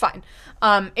 It's fine.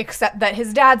 Except that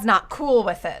his dad's not cool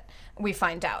with it, we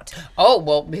find out. Oh,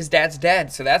 well, his dad's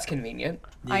dead, so that's convenient.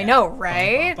 I know,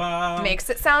 right? Bum, bum. Makes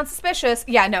it sound suspicious.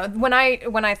 Yeah, no, when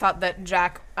I thought that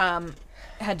Jack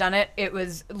had done it, it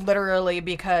was literally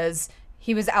because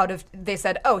he was out of, they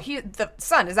said, oh, the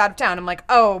son is out of town. I'm like,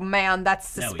 oh man,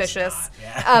 that's No, he's suspicious. not.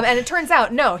 Yeah. And it turns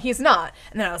out, no, he's not.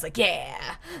 And then I was like,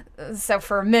 yeah. So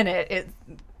for a minute, it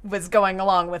was going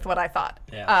along with what I thought.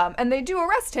 Yeah. And they do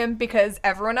arrest him because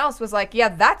everyone else was like, yeah,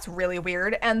 that's really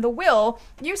weird. And the will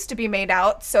used to be made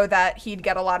out so that he'd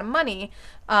get a lot of money.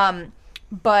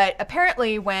 But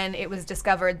apparently when it was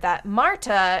discovered that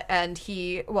Marta and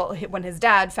when his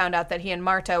dad found out that he and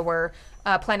Marta were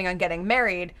planning on getting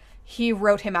married, he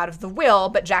wrote him out of the will,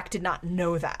 but Jack did not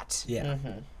know that. Yeah.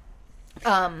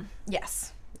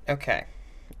 Yes. Okay.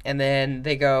 And then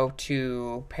they go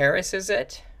to Paris, is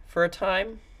it, for a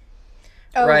time?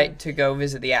 Oh. Right, to go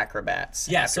visit the acrobats.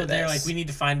 Yeah, after so they're this. like, we need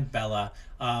to find Bella.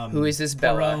 Who is this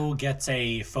Bella? Poirot gets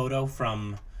a photo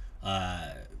from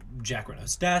Jack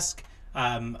Renault's desk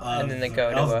and then they go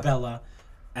to Bella.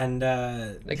 And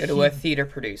They go to a theater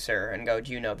producer and go,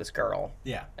 do you know this girl?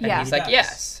 yeah. And Yeah. he's He like, does.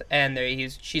 yes. And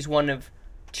she's one of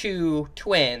 2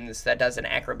 twins that does an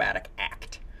acrobatic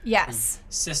act. Yes.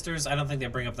 Sisters, I don't think they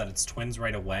bring up that it's twins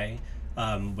right away.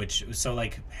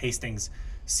 Hastings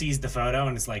sees the photo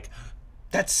and is like,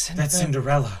 that's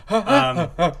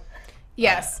Cinderella.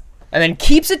 Yes. And then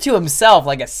keeps it to himself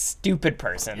like a stupid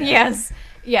person. Yes.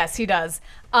 Yes, he does.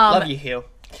 Love you, Hugh.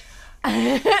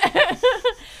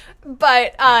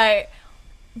 But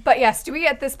yes, do we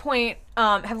at this point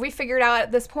have we figured out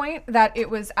at this point that it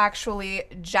was actually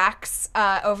Jack's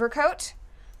overcoat?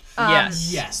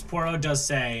 Yes. Yes, Poirot does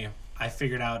say, I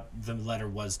figured out the letter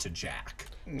was to Jack.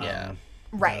 Yeah.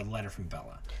 Right. The letter from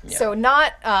Bella. So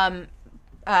not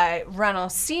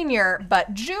Reynolds Sr.,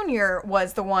 but Jr.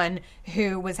 was the one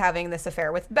who was having this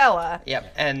affair with Bella.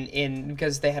 Yep. And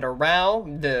because they had a row,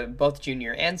 both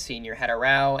junior and senior had a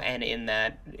row, and in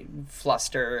that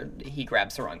fluster, he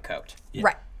grabs the wrong coat. Yeah.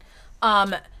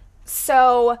 Right.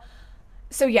 So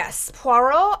yes,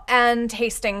 Poirot and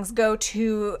Hastings go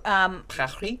to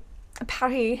Paris?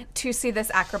 Paris to see this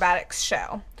acrobatics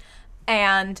show.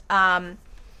 And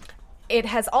it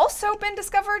has also been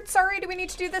discovered. Sorry, do we need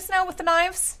to do this now with the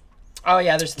knives? Oh,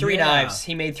 yeah, there's 3 Yeah. knives.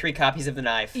 He made 3 copies of the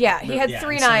knife. Yeah, he had Yeah,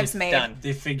 3 and so knives they've made. done.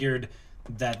 They figured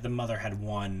that the mother had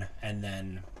one, and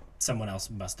then someone else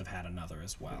must have had another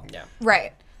as well. Yeah.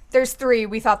 Right. There's 3.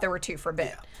 We thought there were 2 for a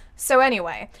bit. So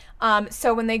anyway,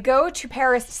 so when they go to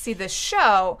Paris to see this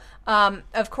show,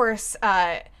 of course,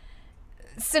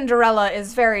 Cinderella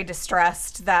is very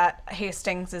distressed that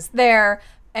Hastings is there,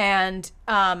 and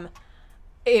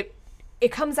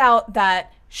it comes out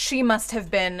that she must have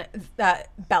been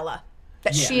Bella,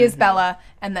 that Yeah. she is Bella,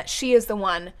 and that she is the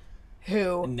one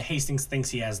who. And Hastings thinks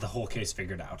he has the whole case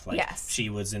figured out. Like, Yes. she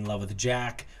was in love with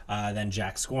Jack, then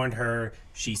Jack scorned her.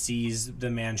 She sees the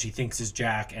man she thinks is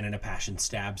Jack, and in a passion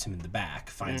stabs him in the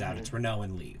back, finds out it's Renault,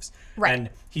 and leaves. Right. And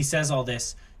he says all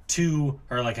this to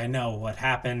her, like, I know what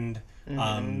happened.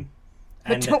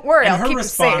 But don't worry, and I'll keep him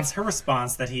safe. Her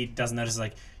response that he doesn't notice is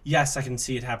like, yes, I can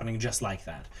see it happening just like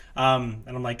that. And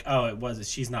I'm like, oh,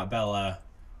 she's not Bella,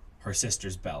 her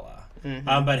sister's Bella.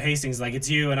 But Hastings is like, it's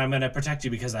you, and I'm going to protect you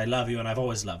because I love you, and I've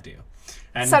always loved you.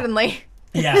 And Suddenly.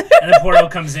 yeah, and then Poirot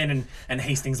comes in, and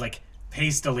Hastings like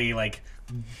hastily like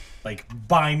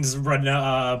binds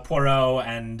Poirot,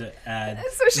 and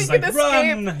So she she's can like, escape.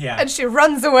 run! Yeah, And she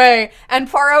runs away. And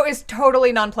Poirot is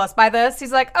totally nonplussed by this.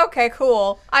 He's like, okay,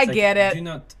 cool. I It's like, get it. Do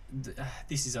not.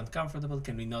 This is uncomfortable.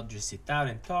 Can we not just sit down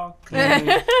and talk?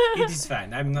 It is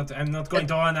fine. I'm not going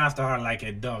to run after her like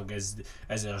a dog as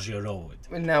a Giraud.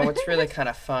 No, what's really kind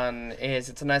of fun is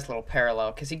it's a nice little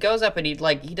parallel because he goes up and he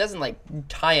doesn't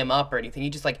tie him up or anything. He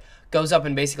just goes up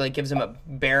and basically gives him a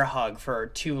bear hug for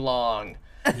too long,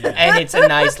 and it's a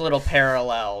nice little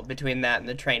parallel between that and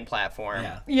the train platform.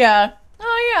 Yeah. Yeah.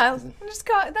 Oh, yeah. That's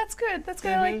good. That's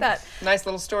good. I like that. Nice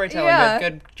little storytelling. Yeah.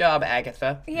 Good job,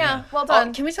 Agatha. Yeah. Well Oh,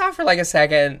 done. can we talk for a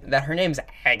second that her name's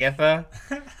Agatha?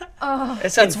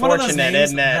 It's It's one of those unfortunate, names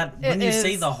isn't it? that when It you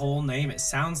say is. the whole name, it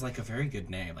sounds like a very good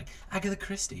name. Like Agatha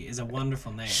Christie is a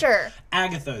wonderful name. Sure.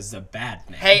 Agatha is a bad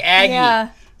name. Hey, Aggie. Yeah.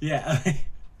 Yeah.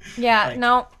 Yeah, Like-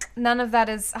 no, none of that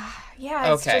is.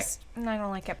 Yeah, it's Okay. just I don't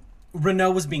like it.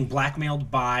 Renault was being blackmailed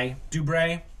by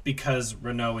Dubray because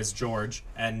Renault is George,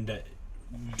 and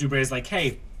Dubray's like,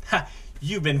 hey,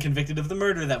 you've been convicted of the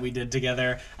murder that we did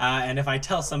together, and if I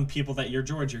tell some people that you're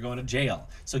George, you're going to jail.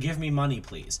 So give me money,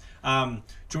 please.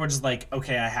 George is like,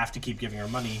 okay, I have to keep giving her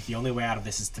money. The only way out of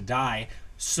this is to die.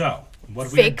 So what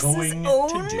we're Fakes his going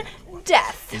own to do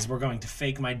death. is we're going to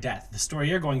fake my death. The story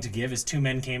you're going to give is 2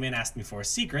 men came in, asked me for a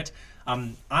secret.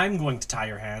 I'm going to tie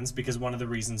your hands because one of the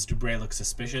reasons Dubray looked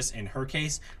suspicious in her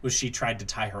case was she tried to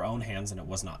tie her own hands and it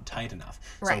was not tight enough.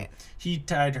 Right. So he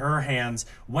tied her hands,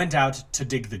 went out to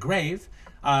dig the grave.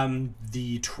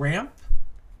 The tramp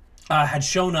had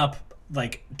shown up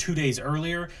like 2 days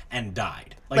earlier and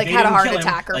died. Like, they had a didn't heart kill him.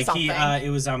 attack or like something. It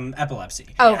was epilepsy.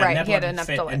 Oh, Yeah, right, he had an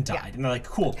fit epilepsy, and yeah. died. And they're like,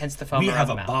 cool. Hence the foam we have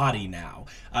a around the mouth. body now.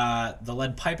 The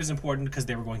lead pipe is important because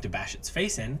they were going to bash its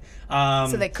face in.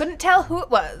 So they couldn't tell who it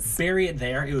was. Bury it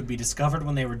there. It would be discovered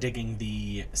when they were digging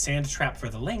the sand trap for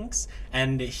the lynx,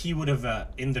 and he would have,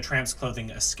 in the tramp's clothing,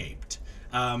 escaped.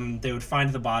 They would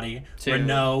find the body.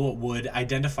 Renault would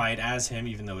identify it as him,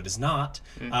 even though it is not.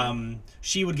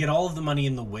 She would get all of the money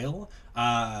in the will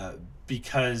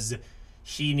because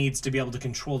he needs to be able to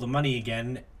control the money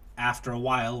again after a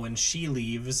while when she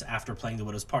leaves after playing the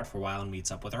widow's part for a while and meets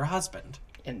up with her husband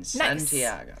In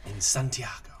Santiago. in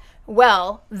Santiago.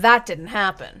 Well, that didn't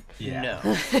happen. Yeah.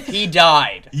 No. He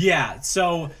died. Yeah,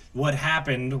 so what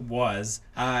happened was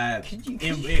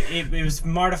it was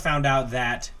Marta found out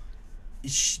that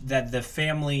that the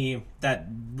family, that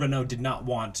Renault did not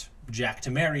want Jack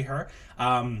to marry her.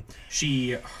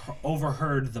 She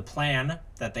overheard the plan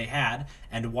that they had,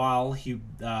 and while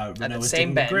Renault was same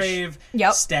digging bench. the grave,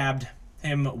 Yep. stabbed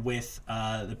him with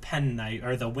the pen knife,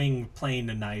 or the wing plane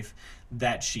knife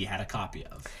that she had a copy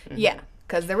of. Yeah,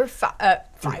 because there were five.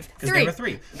 Because Three. there were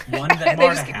 3. One that They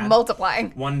Marta just keep had.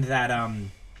 multiplying. One that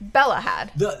Bella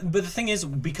had. But the thing is,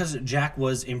 because Jack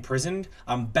was imprisoned,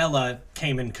 Bella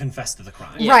came and confessed to the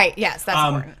crime. Right, yes, that's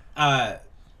important.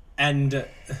 And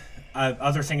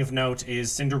other thing of note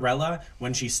is Cinderella,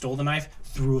 when she stole the knife,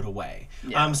 threw it away.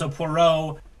 So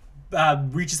Poirot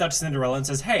reaches out to Cinderella and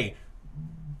says, hey,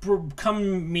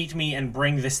 come meet me and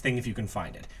bring this thing if you can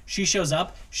find it. She shows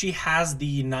up. She has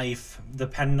the knife, the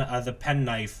pen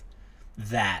knife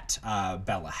that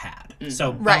Bella had.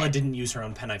 So Bella Right. didn't use her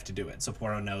own penknife to do it. So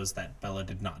Poirot knows that Bella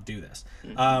did not do this.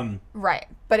 Right,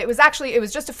 but it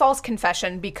was just a false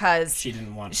confession because She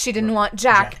didn't want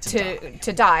Jack die.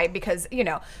 to die because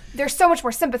they're so much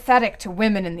more sympathetic to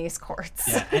women in these courts.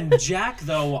 Yeah, and Jack,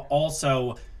 though,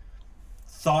 also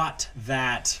thought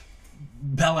that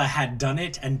Bella had done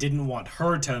it and didn't want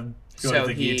her to go So to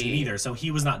the guillotine he- either. So he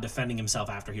was not defending himself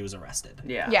after he was arrested.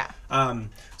 Yeah. Yeah.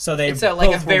 So they It's like a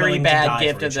both were very willing to bad die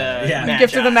gift for of each other. the Yeah. Magi.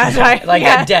 Gift of the Magi. Like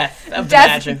Yeah. a death of the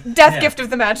Magi. Death Yeah. gift of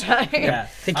the Magi. Yeah.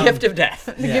 The gift of death.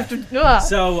 The Yeah. gift of ugh.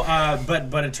 So,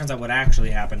 but it turns out what actually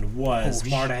happened was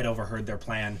Marta had overheard their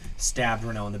plan, stabbed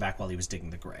Renault in the back while he was digging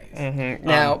the grave.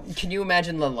 Now, can you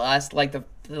imagine the last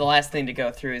thing to go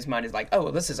through his mind is like, oh,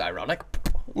 well, this is ironic.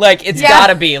 Like, it's Yeah.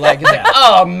 gotta be. Like, it's like,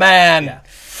 oh, man. Yeah.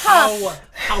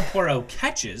 How Poirot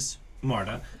catches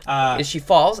Marta? Is she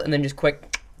falls and then just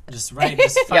quick. Just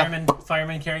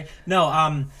fireman carry. No,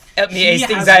 Help me, he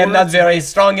Hastings. has I am not words very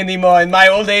strong anymore. In my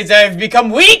old age, I have become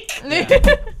weak.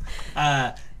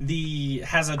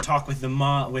 has a talk with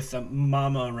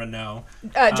Mama Renault.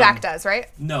 Jack does, right?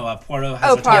 No, Poirot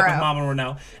has a talk Poirot. with Mama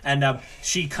Renault, and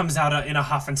she comes out in a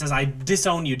huff and says, "I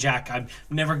disown you, Jack. You're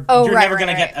never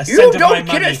gonna get a You cent of don't my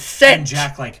get a money." cent. And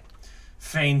Jack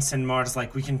faints, and Marta's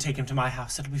like, "We can take him to my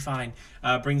house. It'll be fine."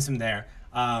 Brings him there,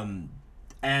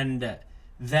 and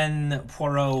then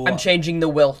Poirot. I'm changing the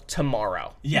will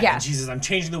tomorrow. Yeah, Yeah. and she says, "I'm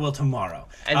changing the will tomorrow."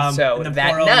 And so then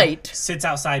that Poirot night- sits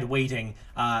outside waiting,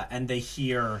 and they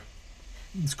hear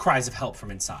cries of help from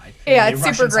inside. Yeah, And it's they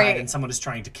rush super inside, great. And someone is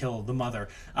trying to kill the mother.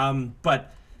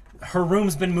 But her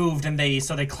room's been moved, and they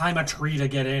climb a tree to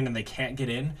get in, and they can't get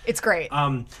in. It's great.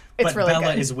 But It's really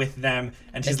Bella good. is with them,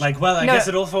 and she's like, "Well, I No. guess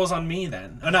it all falls on me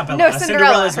then." Oh, not Bella. No, Cinderella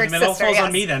Cinderella, is with her them. It all sister, falls on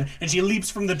yes. me then, and she leaps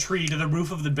from the tree to the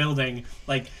roof of the building,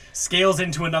 scales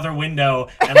into another window,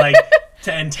 and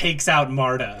and takes out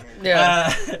Marta.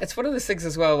 Yeah. It's one of those things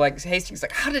as well. Like, Hastings,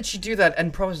 like, how did she do that?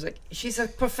 And Poirot's like, she's a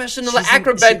professional She's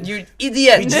acrobat, she- you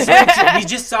idiot. We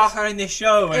just saw her in the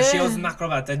show, and she was an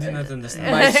acrobat. I did not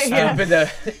understand. My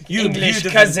stupid You English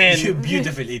beautiful- cousin. you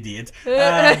beautiful idiot.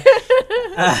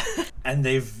 And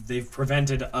they've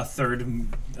prevented a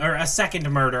second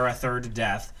murder, a third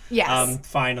death. Yes.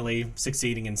 finally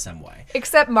succeeding in some way.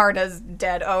 Except Marta's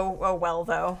dead. Oh well,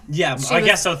 though. Yeah, She I was-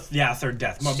 guess so. Yeah, third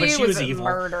death. But she was a evil.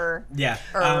 murder. Yeah.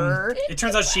 Er. It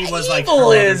turns out she was like Evil her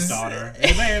mother's is- daughter.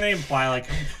 They imply like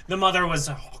the mother was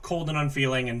cold and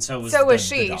unfeeling, and so was So was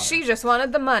the she. daughter. She just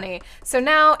wanted the money. So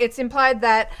now it's implied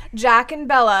that Jack and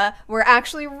Bella were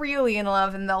actually really in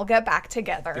love, and they'll get back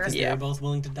together. because Yeah. they were both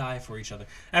willing to die for each other.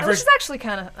 At Which first, is actually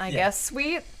kind of, I guess,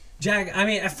 sweet. Jack. I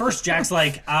mean, at first Jack's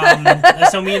like,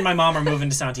 so me and my mom are moving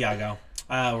to Santiago.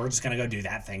 We're just gonna go do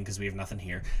that thing because we have nothing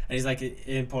here. And he's like,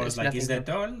 and Paul's like, is nothing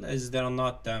that all? Is there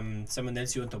not someone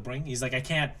else you want to bring? He's like, I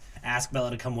can't ask Bella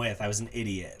to come with. I was an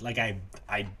idiot. Like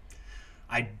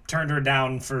I turned her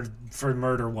down for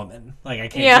murder woman. Like I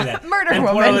can't Yeah, do that. murder and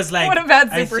woman. Poirot was like, What a bad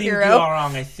I think you superhero." are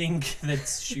wrong. I think that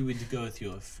she would go with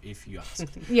you if you asked.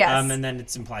 Yes. And then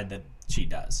it's implied that she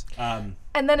does. And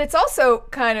then it's also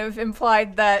kind of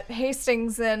implied that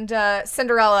Hastings and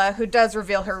Cinderella, who does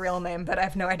reveal her real name, but I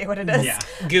have no idea what it is. Yeah.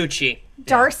 Gucci.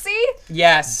 Darcy?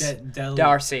 Yes. Del-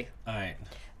 Darcy. All right.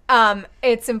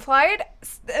 It's implied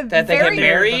That they very, get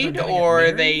married, They're gonna get or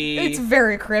married? they It's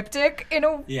very cryptic in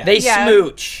a Yeah. they Yeah.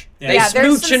 smooch. Yeah. They Yeah, there's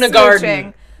smooch some in a garden.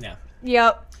 smooching. Yeah.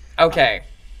 Yep. Okay.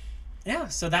 Yeah.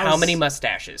 So that How was many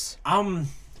mustaches?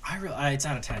 it's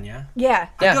out of 10. Yeah. Yeah.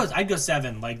 Yeah. I'd go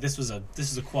 7. Like this was a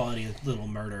quality little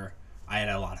murder. I had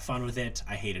a lot of fun with it.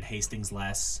 I hated Hastings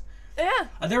less. Yeah.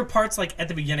 There were parts like at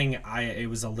the beginning, it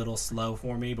was a little slow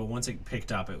for me, but once it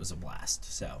picked up, it was a blast.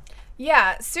 So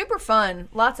Yeah, super fun.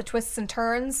 Lots of twists and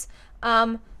turns.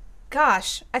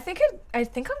 Gosh, I think I'm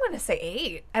gonna say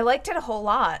 8. I liked it a whole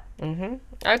lot.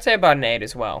 I'd say about an 8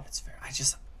 as well. it's fair.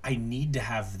 I need to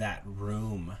have that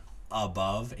room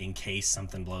above in case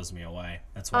something blows me away.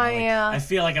 That's why yeah. I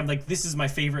feel like I'm like this is my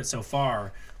favorite so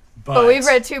far. But we've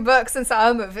read 2 books and saw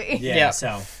a movie. Yeah. Yeah.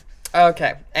 So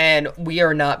Okay, and we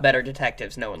are not better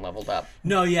detectives. No one leveled up.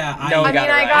 no. Yeah. No, I got mean,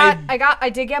 it right. I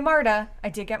did get Marta.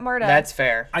 That's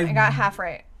fair. I got half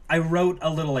right. I wrote a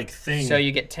little like thing. So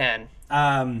you get 10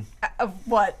 Of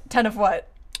what? 10 of what?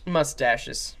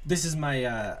 mustaches. This is my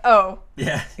Oh,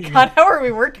 yeah. You God, how are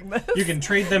we working this? You can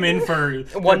trade them in for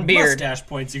One beard. mustache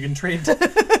points. You can trade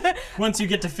once you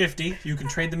get to 50. You can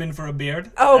trade them in for a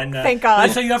beard. Oh, thank God.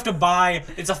 So you have to buy.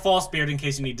 It's a false beard in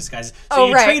case you need disguises. So Oh,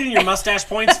 you right. trade in your mustache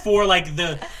points for like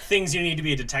the things you need to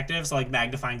be a detective. So like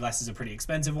magnifying glass is a pretty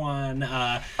expensive one.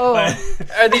 Oh.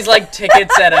 Are these like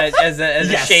tickets at a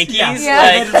Yes, shakies? yes.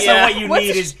 Yeah. Like, So what you What's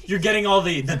need a is you're getting all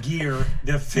the gear,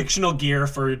 the fictional gear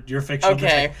for your fictional Okay.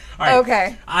 detective. All right.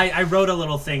 Okay. I wrote a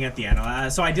little thing at the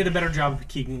end, so I did a better job of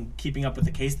keeping up with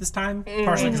the case this time,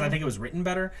 partially because I think it was written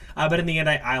better. But in the end,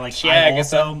 I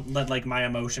guess also let like my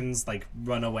emotions like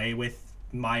run away with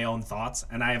my own thoughts,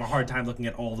 and I have a hard time looking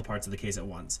at all the parts of the case at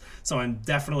once. So I'm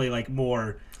definitely like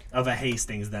more of a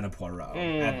Hastings than a Poirot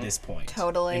at this point.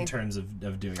 Totally. In terms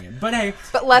of doing it. But hey,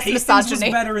 But less Hastings misogyny.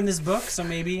 was better in this book, so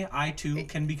maybe I too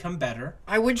can become better.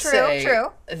 I would True, say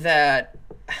true. that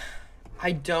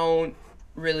I don't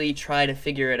really try to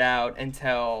figure it out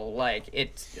until like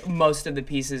most of the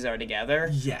pieces are together.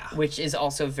 Yeah. Which is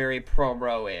also very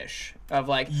pro-ro-ish. Of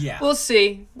like, Yeah. we'll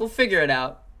see, we'll figure it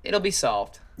out, it'll be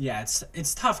solved. Yeah,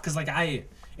 it's tough because like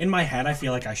in my head I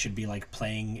feel like I should be like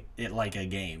playing it like a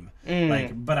game,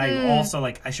 but I also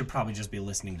like I should probably just be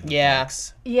listening to the Yeah.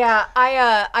 books. Yeah,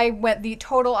 I went the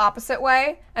total opposite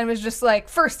way and was just like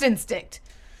first instinct.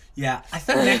 Yeah, I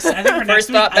think for next First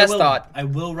week thought, best thought. I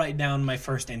will write down my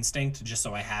first instinct just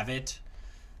so I have it.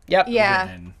 Yep. Yeah.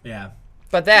 written. Yeah.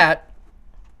 But that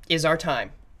is our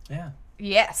time. Yeah.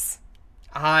 Yes.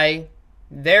 I,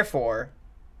 therefore,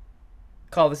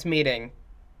 call this meeting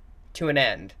to an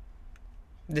end.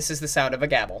 This is the sound of a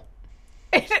gavel.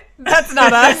 That's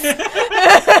not us.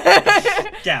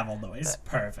 Gavel noise.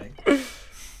 Perfect.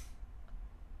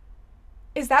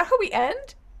 Is that how we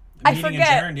end? I Meeting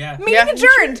forget. adjourned, yeah. Meeting Yeah.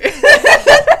 adjourned. C'est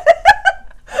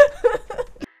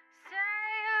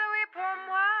lui pour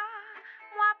moi,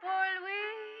 moi pour lui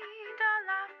dans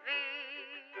la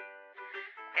vie.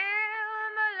 Il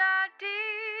me l'a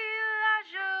dit, la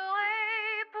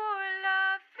journée pour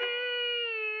la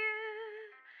fille.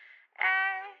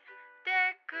 Et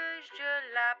dès que je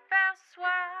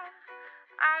l'aperçois,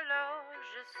 alors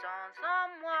je sens en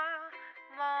moi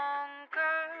mon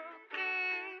cœur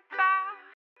qui bat.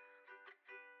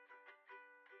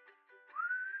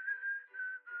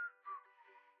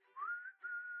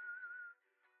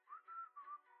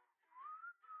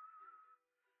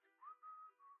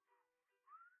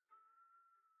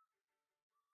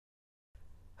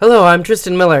 Hello, I'm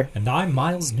Tristan Miller. And I'm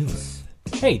Miles Newman.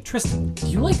 Hey, Tristan, do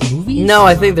you like movies? No,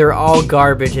 I think they're all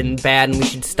garbage and bad and we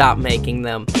should stop making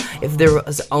them. if there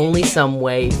was only some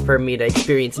way for me to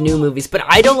experience new movies. But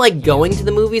I don't like going to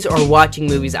the movies or watching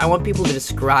movies. I want people to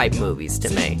describe movies to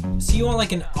me. So you want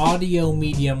like an audio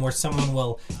medium where someone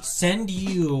will send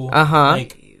you,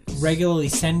 like regularly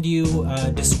send you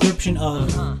a description of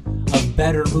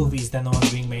better movies than the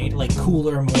ones being made, like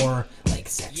cooler, more like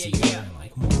sexier, and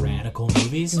like more radical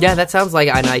movies. Yeah, that sounds like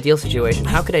an ideal situation.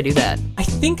 How could I do that? I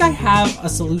think I have a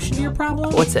solution to your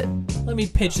problem. What's it? Let me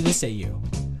pitch this at you.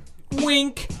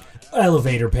 Wink.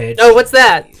 Elevator pitch. Oh, what's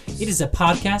that? It is a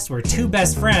podcast where two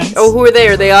best friends. Oh, who are they?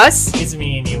 Are they us? It's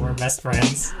me and you. We're best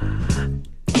friends.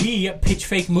 We pitch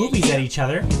fake movies at each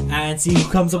other and see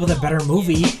who comes up with a better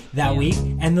movie that week,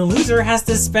 and the loser has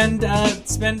to spend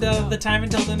the time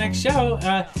until the next show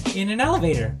in an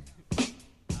elevator.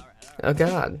 Oh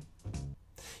God.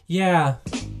 Yeah.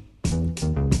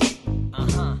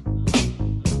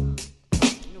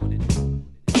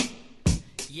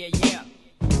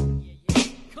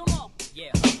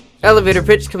 Elevator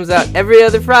pitch comes out every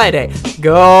other Friday.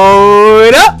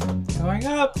 Going up.